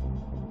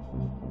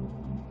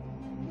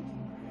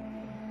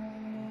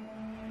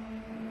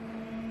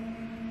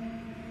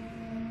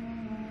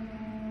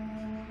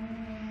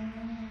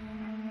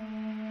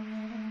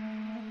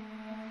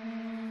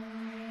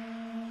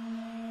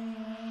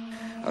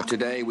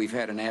 Today, we've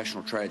had a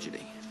national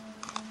tragedy.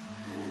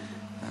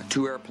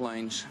 2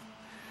 airplanes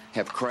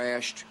have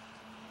crashed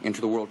into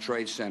the World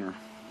Trade Center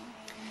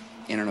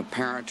in an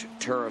apparent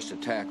terrorist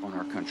attack on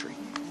our country.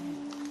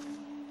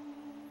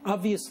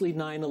 Obviously,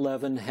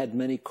 9/11 had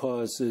many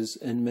causes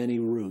and many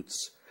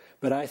roots.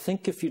 But I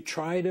think if you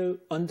try to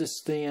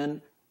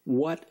understand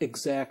what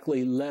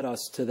exactly led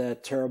us to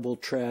that terrible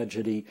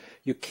tragedy,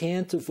 you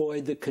can't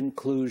avoid the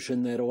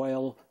conclusion that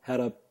oil had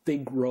a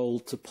big role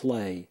to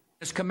play.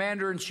 As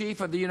Commander-in-Chief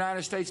of the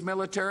United States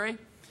military,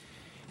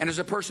 and as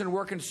a person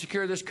working to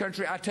secure this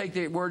country, I take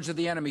the words of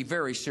the enemy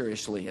very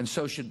seriously, and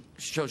so should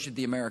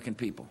the American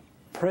people.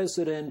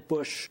 President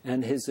Bush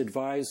and his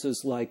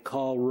advisors like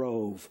Karl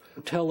Rove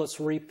tell us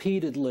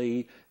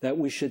repeatedly that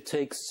we should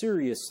take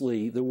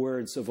seriously the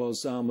words of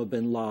Osama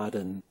bin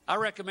Laden. I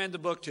recommend the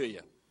book to you.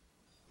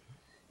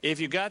 If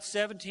you got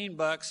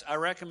 $17, I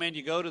recommend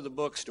you go to the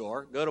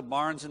bookstore, go to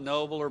Barnes &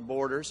 Noble or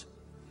Borders,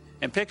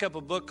 and pick up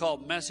a book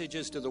called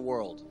Messages to the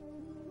World.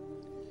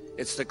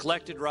 It's the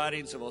collected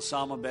writings of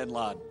Osama bin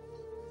Laden.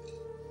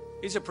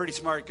 He's a pretty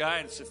smart guy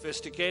and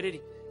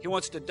sophisticated. He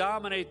wants to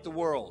dominate the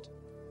world.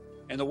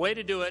 And the way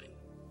to do it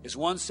is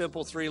one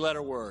simple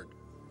 3-letter word: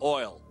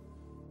 oil.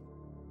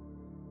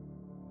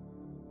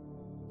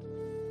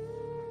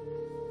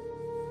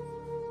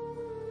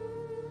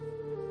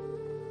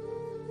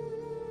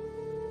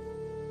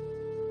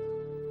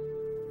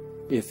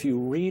 If you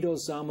read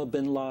Osama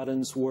bin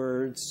Laden's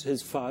words,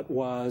 his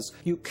fatwas,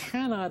 you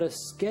cannot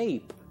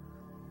escape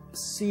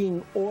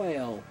seeing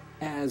oil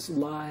as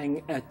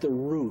lying at the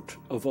root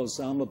of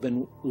Osama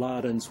bin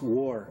Laden's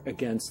war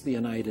against the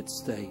United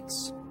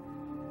States.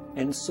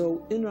 And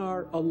so in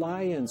our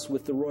alliance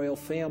with the royal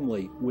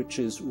family, which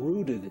is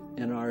rooted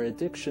in our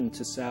addiction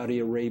to Saudi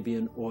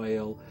Arabian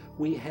oil,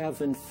 we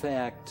have in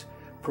fact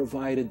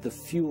provided the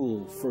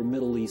fuel for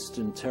Middle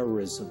Eastern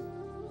terrorism.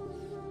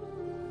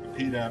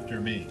 Repeat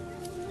after me.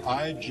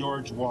 I,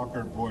 George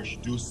Walker Bush,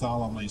 do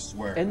solemnly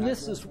swear. And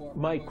this is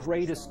my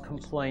greatest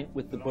complaint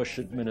with the Bush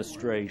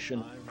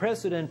administration.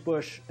 President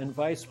Bush and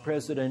Vice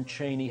President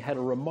Cheney had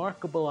a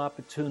remarkable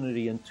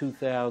opportunity in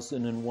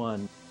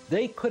 2001.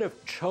 They could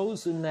have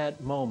chosen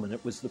that moment.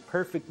 It was the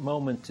perfect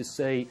moment to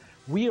say,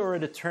 we are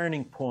at a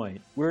turning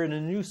point. We're in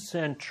a new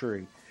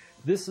century.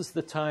 This is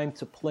the time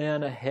to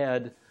plan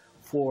ahead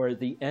for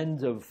the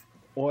end of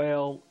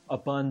oil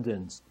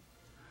abundance.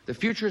 The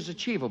future is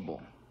achievable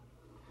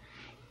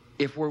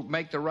if we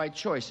make the right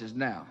choices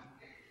now.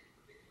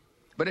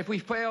 But if we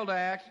fail to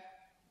act,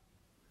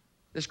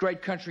 this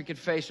great country could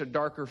face a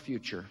darker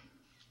future.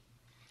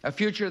 A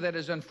future that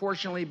is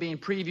unfortunately being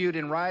previewed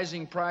in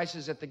rising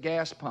prices at the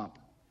gas pump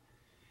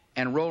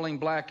and rolling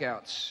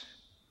blackouts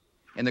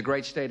in the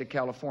great state of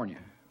California.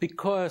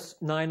 Because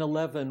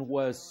 9/11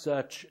 was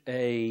such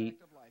a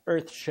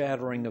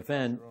earth-shattering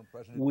event,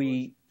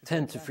 we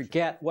tend to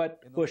forget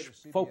what Bush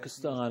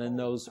focused on in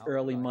those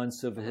early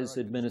months of his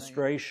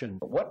administration.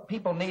 What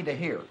people need to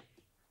hear,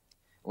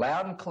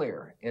 loud and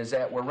clear, is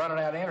that we're running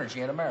out of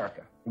energy in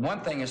America.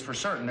 One thing is for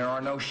certain, there are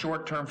no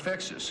short-term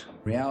fixes.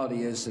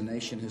 Reality is the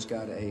nation has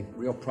got a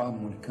real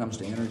problem when it comes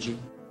to energy.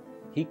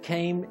 He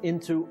came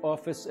into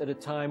office at a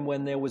time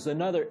when there was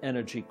another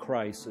energy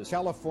crisis.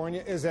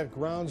 California is at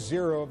ground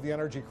zero of the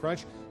energy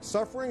crunch,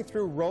 suffering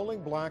through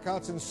rolling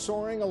blackouts and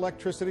soaring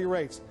electricity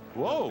rates.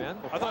 Whoa,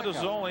 I thought this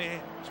was only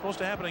supposed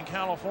to happen in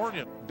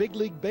California. Big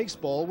League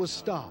Baseball was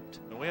stopped.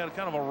 And we had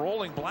kind of a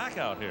rolling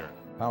blackout here.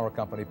 Power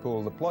company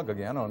pulled the plug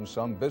again on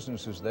some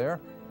businesses there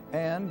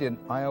and in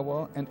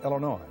Iowa and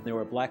Illinois. There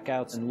were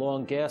blackouts and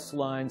long gas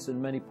lines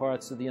in many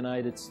parts of the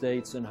United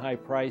States and high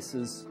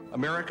prices.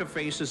 America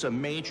faces a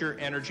major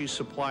energy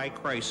supply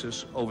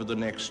crisis over the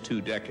next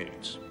 2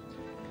 decades.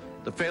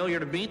 The failure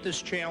to meet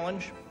this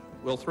challenge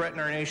will threaten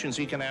our nation's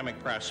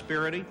economic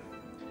prosperity,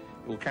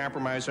 will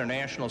compromise our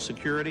national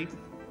security,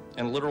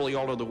 and literally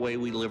alter the way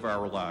we live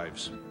our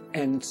lives.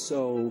 And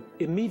so,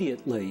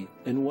 immediately,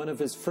 in one of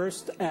his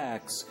first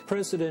acts,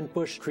 President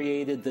Bush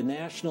created the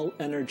National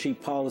Energy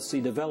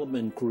Policy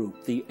Development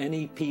Group, the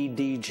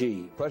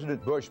NEPDG.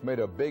 President Bush made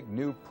a big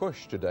new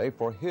push today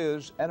for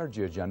his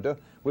energy agenda,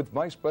 with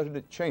Vice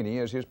President Cheney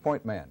as his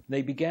point man.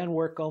 They began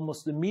work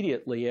almost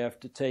immediately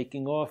after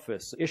taking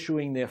office,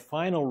 issuing their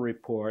final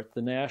report,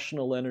 the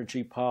National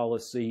Energy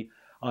Policy,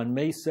 on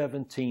May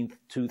 17,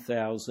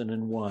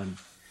 2001.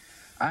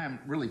 I am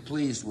really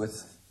pleased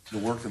with the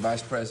work the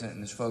Vice President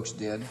and his folks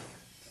did.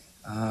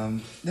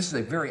 This is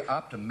a very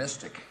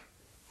optimistic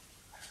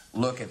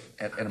look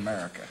at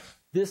America.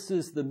 This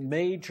is the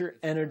major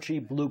energy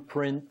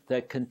blueprint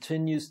that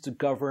continues to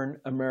govern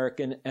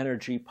American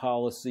energy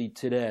policy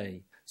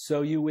today.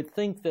 So you would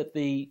think that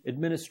the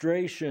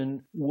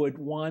administration would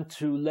want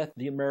to let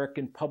the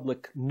American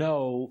public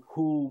know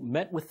who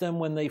met with them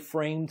when they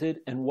framed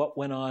it and what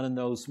went on in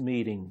those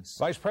meetings.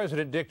 Vice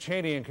President Dick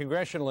Cheney and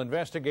congressional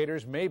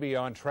investigators may be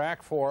on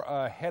track for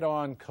a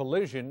head-on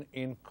collision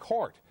in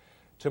court.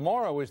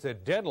 Tomorrow is the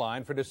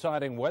deadline for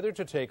deciding whether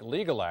to take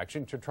legal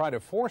action to try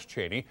to force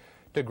Cheney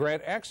to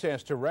grant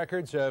access to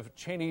records of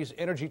Cheney's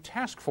Energy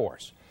Task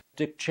Force.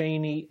 Dick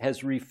Cheney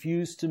has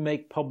refused to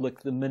make public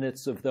the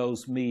minutes of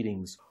those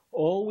meetings.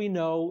 All we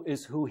know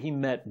is who he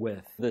met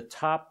with, the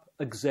top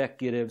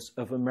executives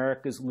of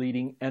America's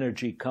leading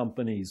energy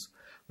companies,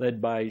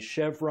 led by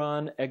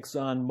Chevron,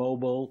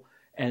 ExxonMobil,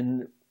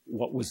 and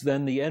what was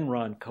then the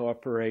Enron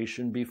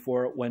Corporation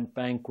before it went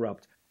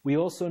bankrupt. We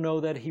also know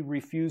that he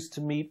refused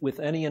to meet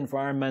with any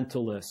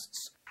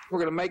environmentalists. We're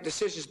going to make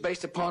decisions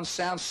based upon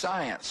sound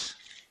science,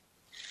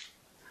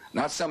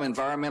 not some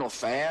environmental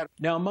fad.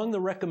 Now, among the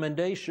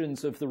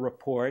recommendations of the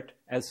report,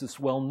 as is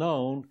well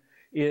known,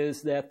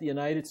 is that the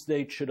United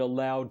States should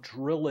allow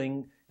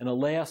drilling in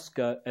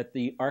Alaska at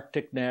the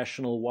Arctic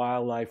National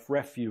Wildlife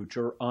Refuge,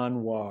 or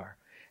ANWR.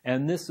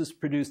 And this has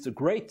produced a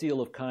great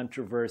deal of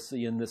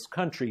controversy in this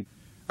country.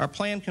 Our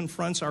plan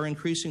confronts our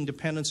increasing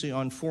dependency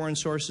on foreign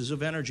sources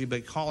of energy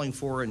by calling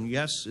for, and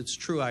yes, it's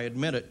true, I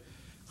admit it,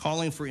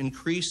 calling for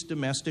increased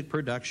domestic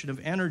production of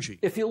energy.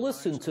 If you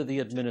listen to the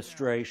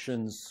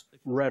administration's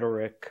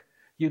rhetoric,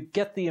 you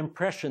get the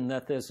impression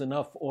that there's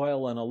enough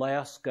oil in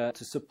Alaska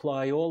to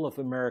supply all of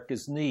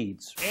America's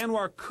needs.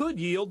 ANWR could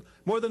yield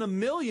more than 1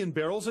 million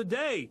barrels a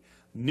day,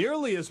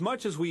 nearly as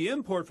much as we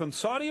import from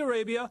Saudi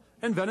Arabia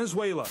and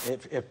Venezuela.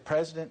 If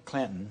President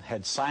Clinton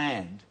had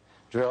signed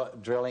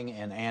drilling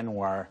in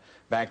ANWR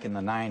back in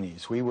the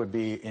 90s, we would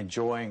be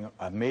enjoying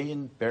 1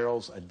 million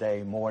barrels a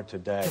day more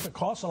today. If it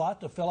costs a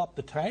lot to fill up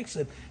the tanks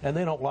and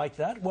they don't like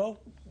that, well,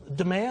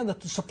 demand that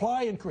the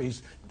supply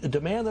increase,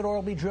 demand that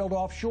oil be drilled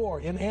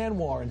offshore in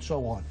ANWR and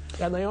so on.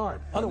 And they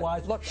aren't.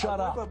 Otherwise, shut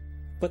up.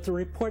 But the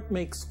report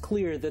makes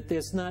clear that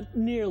there's not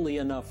nearly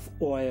enough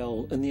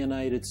oil in the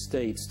United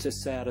States to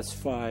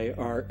satisfy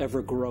our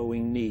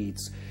ever-growing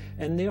needs.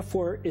 And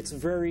therefore, it's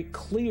very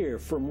clear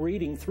from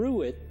reading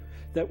through it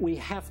that we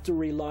have to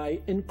rely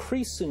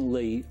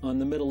increasingly on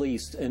the Middle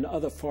East and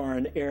other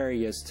foreign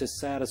areas to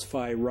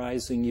satisfy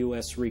rising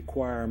U.S.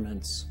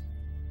 requirements.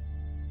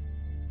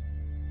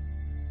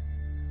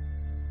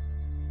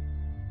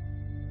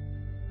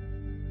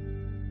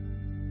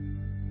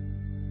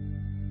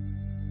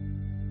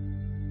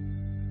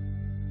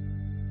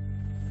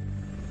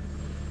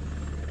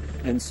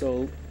 And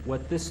so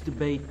what this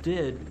debate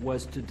did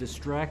was to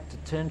distract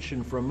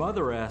attention from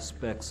other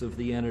aspects of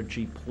the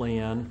energy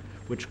plan,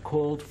 which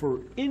called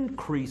for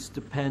increased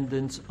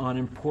dependence on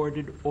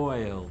imported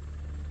oil.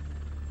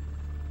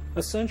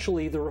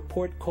 Essentially, the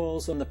report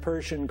calls on the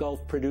Persian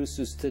Gulf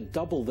producers to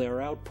double their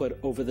output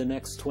over the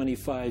next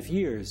 25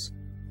 years,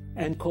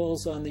 and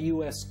calls on the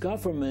U.S.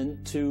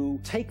 government to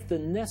take the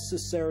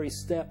necessary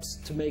steps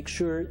to make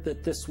sure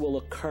that this will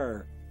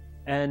occur.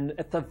 And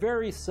at the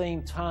very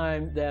same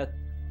time that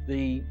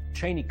the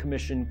Cheney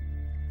Commission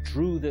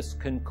drew this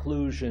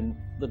conclusion,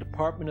 the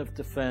Department of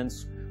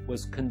Defense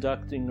was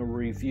conducting a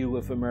review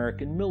of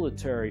American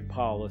military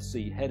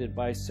policy headed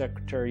by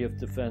Secretary of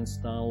Defense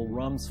Donald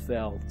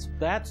Rumsfeld.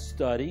 That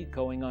study,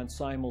 going on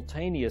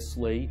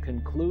simultaneously,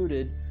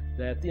 concluded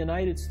that the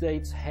United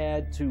States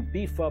had to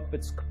beef up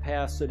its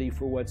capacity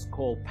for what's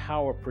called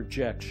power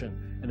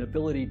projection, an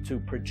ability to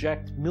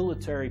project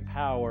military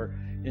power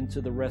into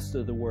the rest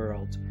of the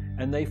world.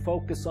 And they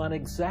focus on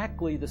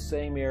exactly the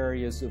same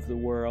areas of the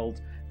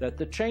world that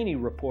the Cheney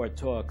report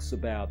talks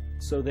about.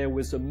 So there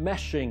was a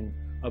meshing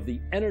of the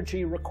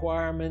energy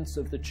requirements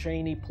of the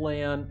Cheney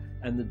plan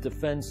and the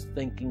defense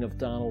thinking of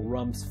Donald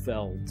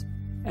Rumsfeld.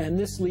 And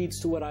this leads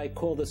to what I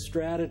call the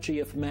strategy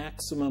of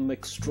maximum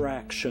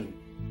extraction.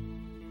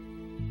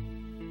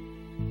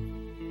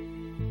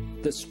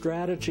 The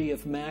strategy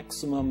of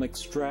maximum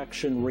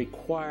extraction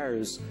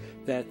requires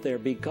that there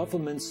be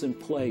governments in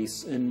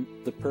place in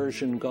the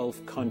Persian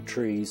Gulf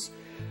countries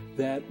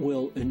that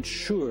will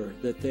ensure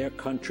that their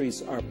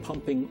countries are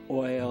pumping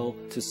oil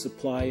to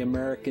supply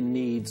American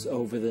needs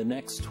over the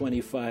next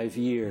 25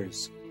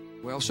 years.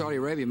 Well, Saudi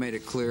Arabia made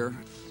it clear,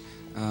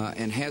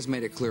 and has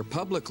made it clear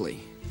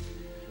publicly,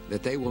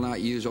 that they will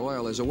not use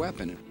oil as a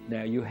weapon.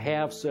 Now, you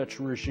have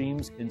such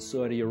regimes in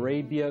Saudi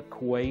Arabia,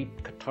 Kuwait,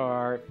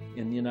 Qatar,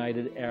 and the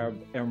United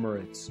Arab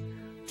Emirates.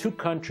 Two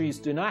countries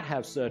do not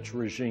have such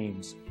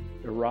regimes: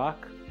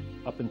 Iraq,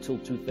 up until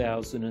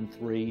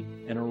 2003,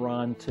 and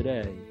Iran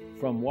today.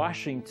 From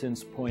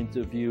Washington's point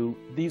of view,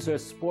 these are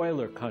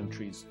spoiler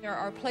countries. There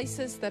are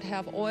places that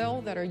have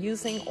oil that are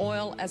using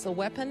oil as a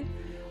weapon,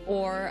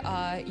 or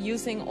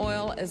using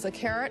oil as a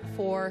carrot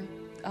for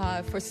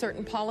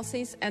certain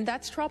policies, and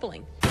that's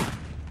troubling.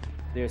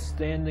 They're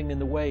standing in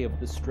the way of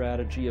the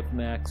strategy of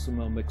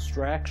maximum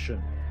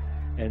extraction.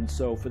 And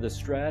so for the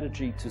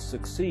strategy to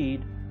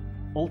succeed,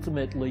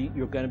 ultimately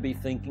you're going to be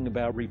thinking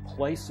about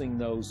replacing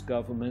those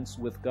governments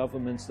with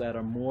governments that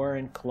are more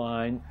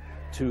inclined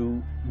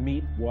to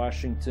meet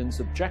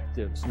Washington's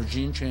objectives.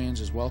 Regime change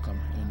is welcome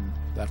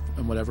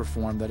in whatever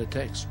form that it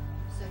takes.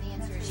 So the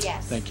answer is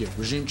yes. Thank you.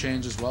 Regime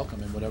change is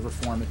welcome in whatever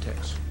form it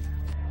takes.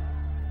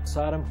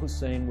 Saddam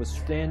Hussein was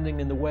standing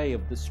in the way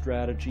of the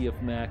strategy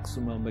of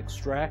maximum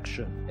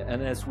extraction.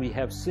 And as we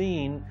have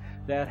seen,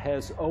 that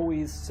has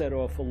always set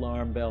off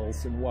alarm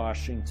bells in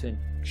Washington.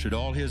 Should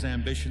all his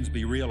ambitions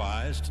be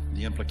realized,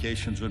 the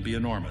implications would be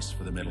enormous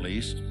for the Middle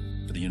East,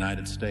 for the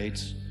United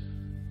States,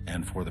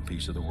 and for the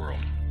peace of the world.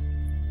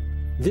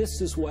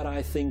 This is what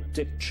I think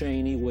Dick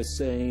Cheney was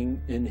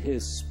saying in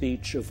his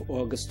speech of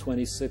August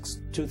 26,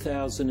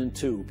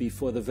 2002,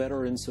 before the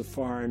Veterans of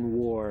Foreign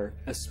War,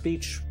 a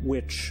speech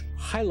which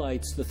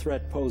highlights the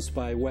threat posed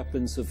by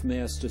weapons of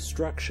mass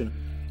destruction.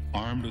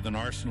 Armed with an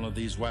arsenal of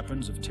these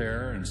weapons of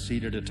terror and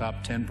seated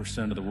atop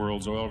 10% of the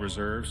world's oil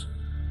reserves,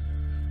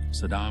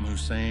 Saddam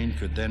Hussein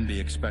could then be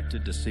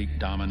expected to seek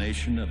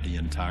domination of the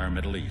entire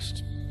Middle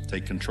East,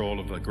 take control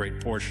of a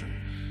great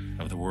portion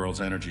of the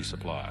world's energy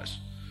supplies,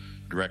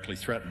 directly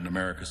threaten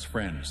America's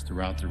friends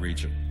throughout the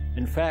region.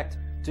 In fact,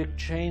 Dick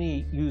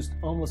Cheney used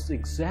almost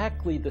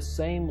exactly the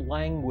same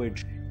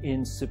language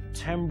in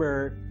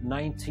September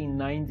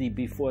 1990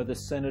 before the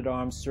Senate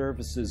Armed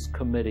Services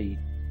Committee.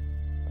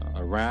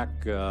 Iraq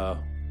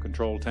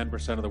controlled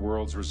 10% of the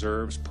world's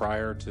reserves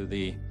prior to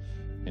the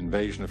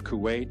invasion of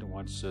Kuwait.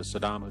 Once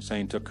Saddam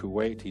Hussein took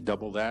Kuwait, he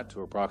doubled that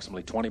to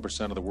approximately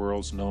 20% of the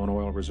world's known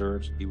oil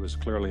reserves. He was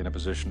clearly in a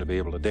position to be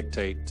able to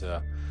dictate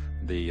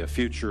the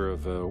future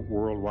of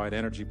worldwide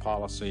energy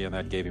policy, and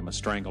that gave him a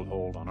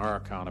stranglehold on our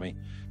economy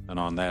and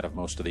on that of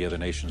most of the other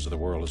nations of the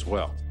world as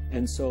well.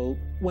 And so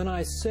when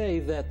I say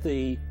that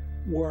the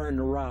war in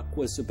Iraq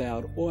was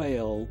about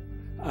oil,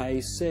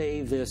 I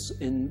say this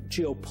in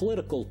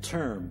geopolitical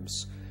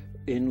terms,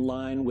 in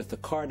line with the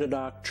Carter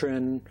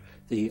Doctrine,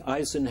 the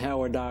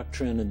Eisenhower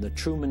Doctrine, and the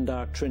Truman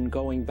Doctrine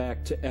going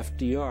back to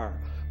FDR.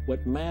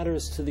 What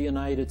matters to the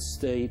United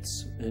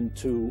States and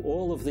to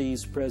all of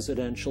these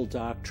presidential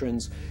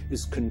doctrines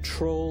is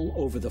control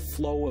over the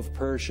flow of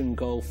Persian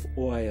Gulf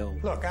oil.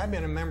 Look, I've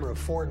been a member of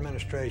 4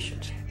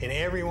 administrations. In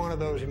every one of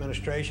those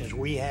administrations,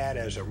 we had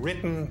as a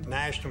written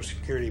national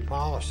security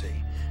policy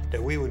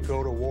that we would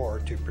go to war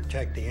to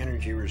protect the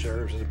energy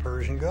reserves of the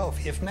Persian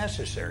Gulf, if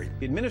necessary.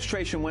 The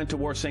administration went to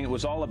war saying it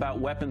was all about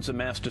weapons of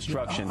mass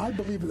destruction. I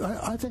believe it.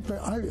 I think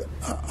that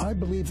I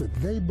believe that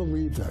they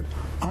believe that.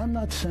 I'm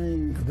not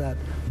saying that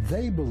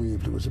they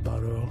believed it was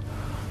about oil.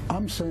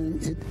 I'm saying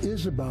it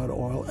is about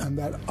oil, and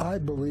that I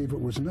believe it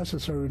was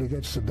necessary to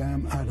get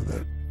Saddam out of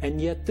there.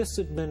 And yet this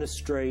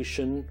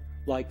administration,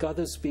 like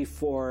others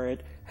before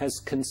it,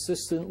 has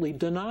consistently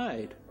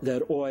denied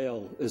that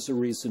oil is a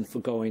reason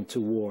for going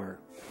to war.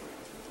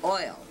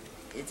 Oil.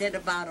 Is it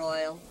about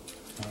oil?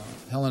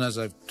 Helen, as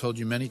I've told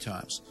you many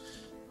times,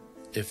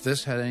 if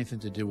this had anything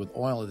to do with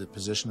oil, the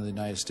position of the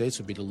United States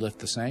would be to lift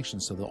the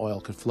sanctions so the oil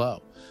could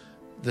flow.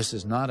 This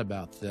is not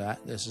about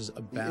that. This is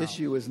about... The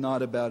issue is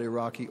not about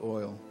Iraqi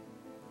oil.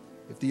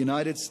 If the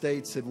United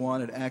States had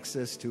wanted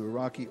access to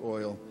Iraqi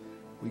oil,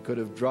 we could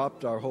have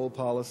dropped our whole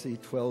policy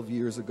 12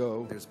 years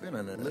ago. There's been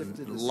a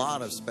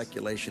lot of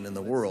speculation in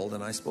the world,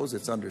 and I suppose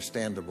it's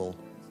understandable,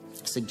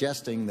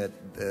 suggesting that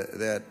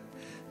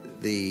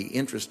the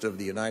interest of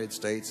the United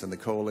States and the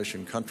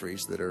coalition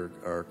countries that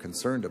are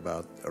concerned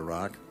about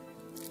Iraq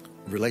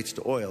relates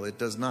to oil. It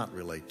does not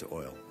relate to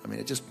oil. I mean,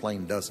 it just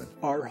plain doesn't.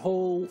 Our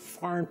whole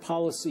foreign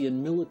policy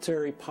and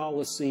military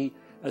policy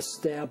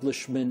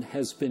establishment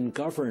has been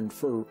governed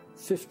for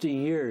 50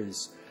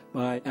 years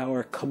by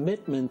our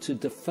commitment to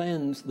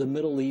defend the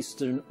Middle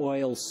Eastern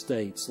oil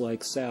states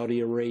like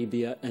Saudi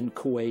Arabia and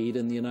Kuwait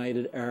and the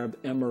United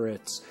Arab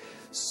Emirates.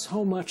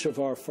 So much of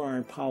our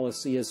foreign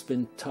policy has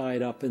been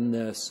tied up in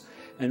this,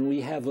 and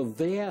we have a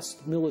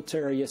vast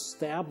military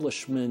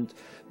establishment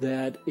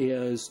that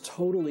is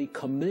totally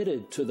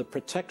committed to the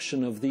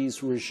protection of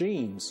these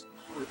regimes.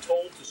 were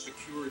told to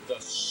secure the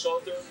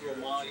southern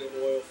Romayo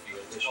oil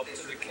fields up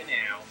to the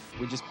canal.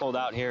 We just pulled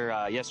out here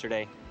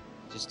yesterday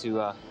just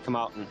to come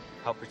out and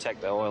help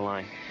protect the oil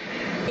line.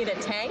 In a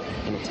tank?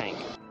 In a tank.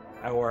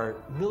 Our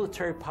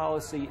military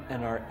policy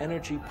and our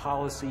energy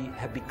policy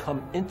have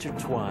become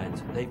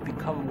intertwined. They've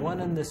become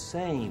one and the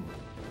same.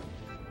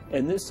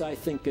 And this, I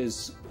think,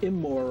 is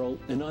immoral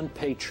and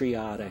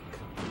unpatriotic.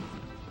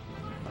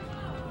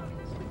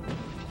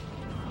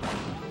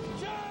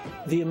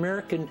 The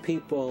American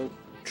people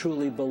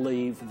truly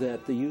believe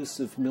that the use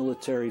of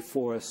military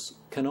force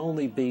can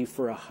only be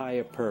for a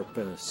higher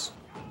purpose.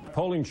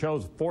 Polling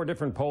shows 4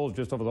 different polls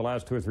just over the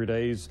last 2 or 3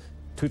 days.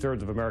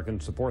 2/3 of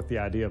Americans support the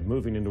idea of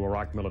moving into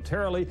Iraq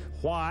militarily.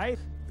 Why?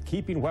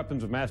 Keeping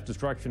weapons of mass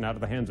destruction out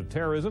of the hands of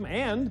terrorism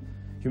and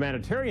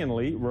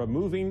humanitarianly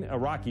removing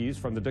Iraqis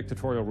from the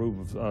dictatorial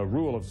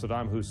rule of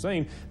Saddam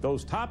Hussein.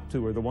 Those top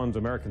 2 are the ones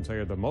Americans say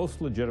are the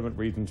most legitimate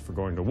reasons for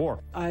going to war.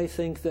 I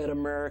think that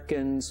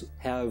Americans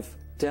have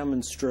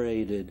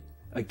demonstrated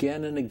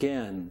again and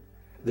again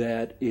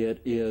that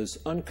it is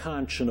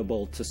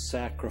unconscionable to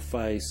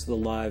sacrifice the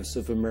lives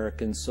of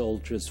American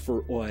soldiers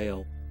for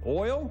oil.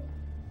 Oil?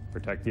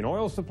 Protecting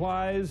oil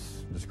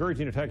supplies,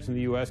 discouraging attacks in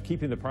the U.S.,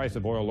 keeping the price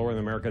of oil lower in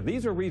America.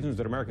 These are reasons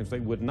that Americans say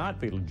would not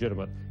be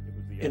legitimate.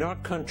 In our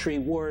country,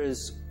 war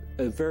is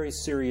a very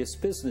serious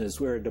business.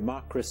 We're a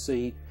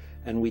democracy,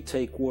 and we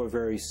take war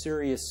very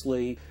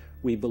seriously.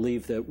 We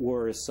believe that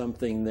war is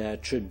something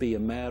that should be a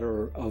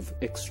matter of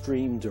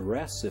extreme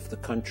duress if the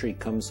country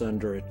comes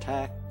under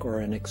attack,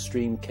 or in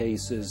extreme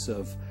cases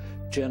of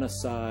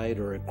genocide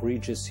or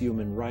egregious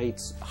human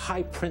rights.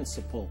 High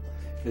principle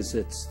is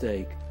at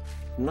stake,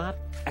 not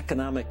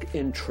economic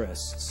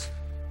interests.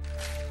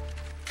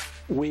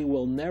 We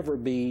will never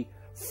be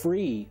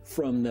free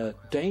from the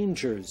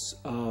dangers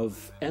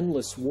of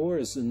endless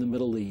wars in the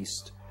Middle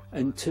East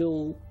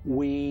until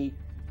we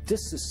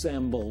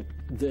disassemble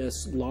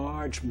this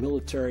large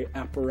military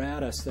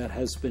apparatus that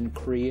has been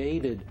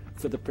created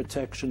for the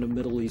protection of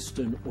Middle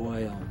Eastern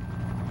oil.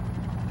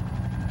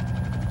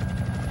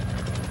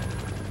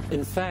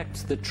 In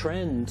fact, the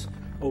trend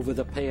over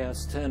the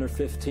past 10 or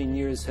 15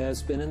 years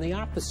has been in the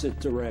opposite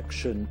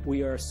direction.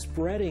 We are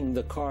spreading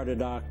the Carter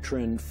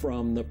Doctrine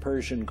from the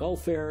Persian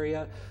Gulf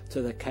area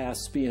to the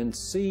Caspian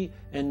Sea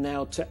and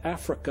now to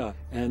Africa.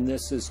 And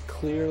this is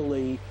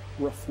clearly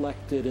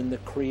reflected in the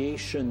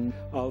creation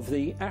of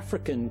the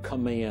African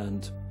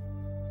Command.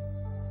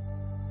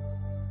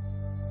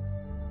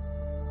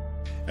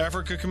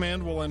 Africa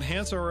Command will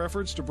enhance our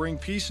efforts to bring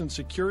peace and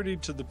security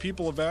to the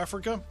people of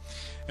Africa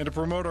and to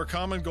promote our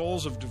common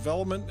goals of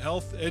development,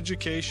 health,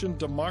 education,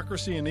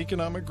 democracy, and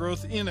economic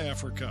growth in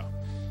Africa.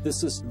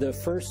 This is the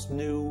first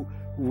new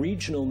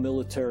regional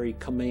military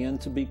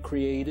command to be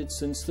created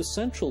since the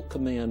Central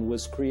Command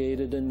was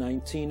created in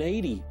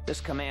 1980.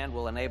 This command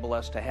will enable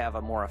us to have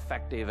a more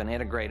effective and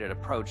integrated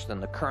approach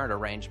than the current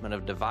arrangement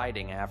of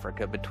dividing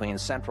Africa between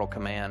Central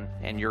Command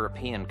and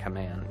European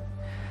Command,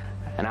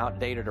 an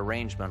outdated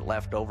arrangement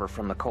left over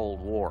from the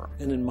Cold War.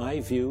 And in my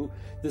view,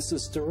 this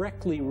is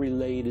directly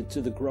related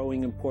to the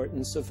growing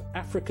importance of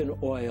African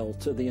oil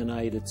to the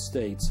United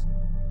States.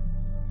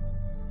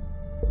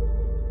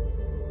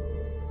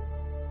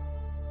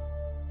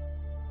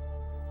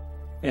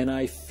 And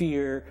I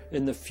fear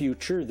in the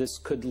future this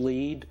could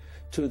lead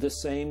to the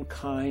same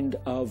kind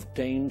of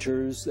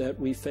dangers that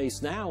we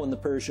face now in the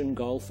Persian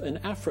Gulf and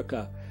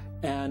Africa.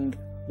 And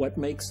what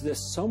makes this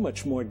so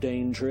much more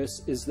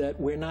dangerous is that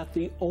we're not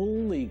the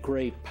only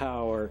great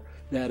power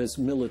that is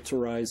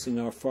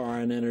militarizing our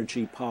foreign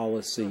energy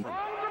policy.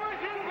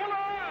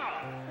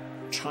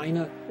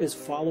 China is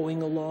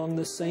following along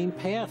the same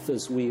path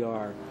as we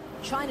are.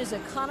 China's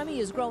economy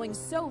is growing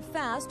so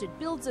fast it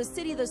builds a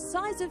city the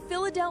size of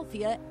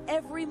Philadelphia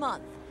every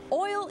month.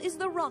 Oil is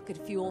the rocket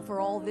fuel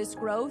for all this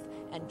growth,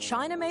 and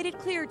China made it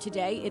clear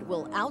today it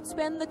will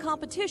outspend the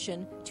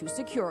competition to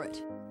secure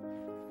it.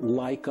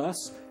 Like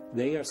us,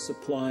 they are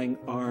supplying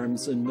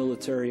arms and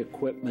military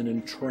equipment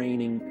and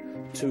training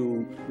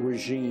to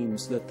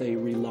regimes that they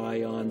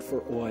rely on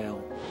for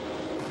oil.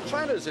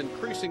 China's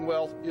increasing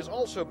wealth is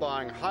also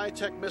buying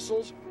high-tech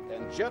missiles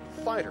and jet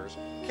fighters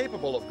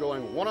capable of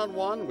going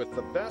one-on-one with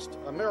the best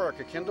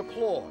America can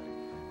deploy.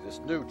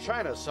 This new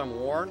China, some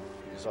warn,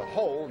 is a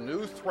whole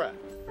new threat.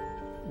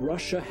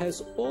 Russia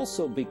has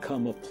also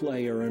become a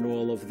player in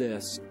all of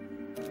this.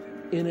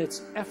 In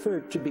its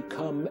effort to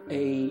become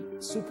a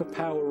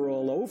superpower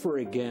all over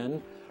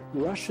again,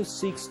 Russia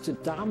seeks to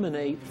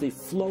dominate the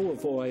flow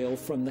of oil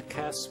from the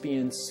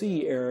Caspian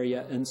Sea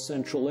area in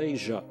Central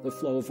Asia, the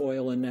flow of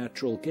oil and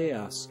natural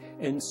gas.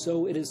 And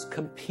so it is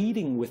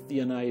competing with the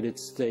United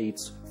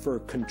States for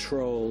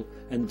control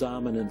and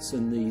dominance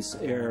in these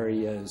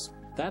areas.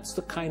 That's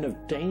the kind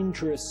of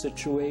dangerous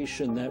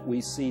situation that we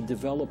see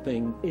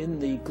developing in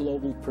the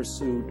global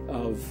pursuit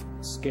of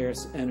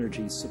scarce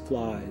energy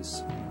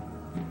supplies.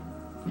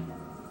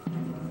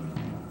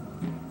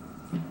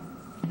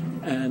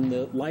 And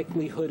the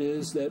likelihood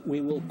is that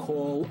we will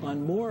call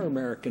on more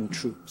American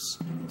troops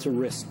to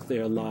risk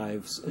their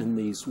lives in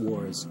these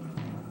wars.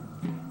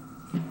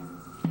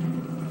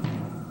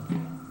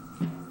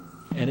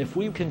 And if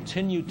we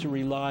continue to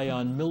rely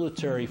on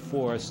military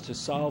force to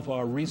solve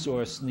our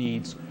resource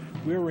needs,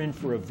 we're in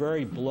for a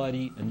very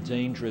bloody and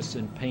dangerous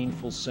and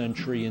painful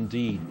century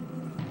indeed.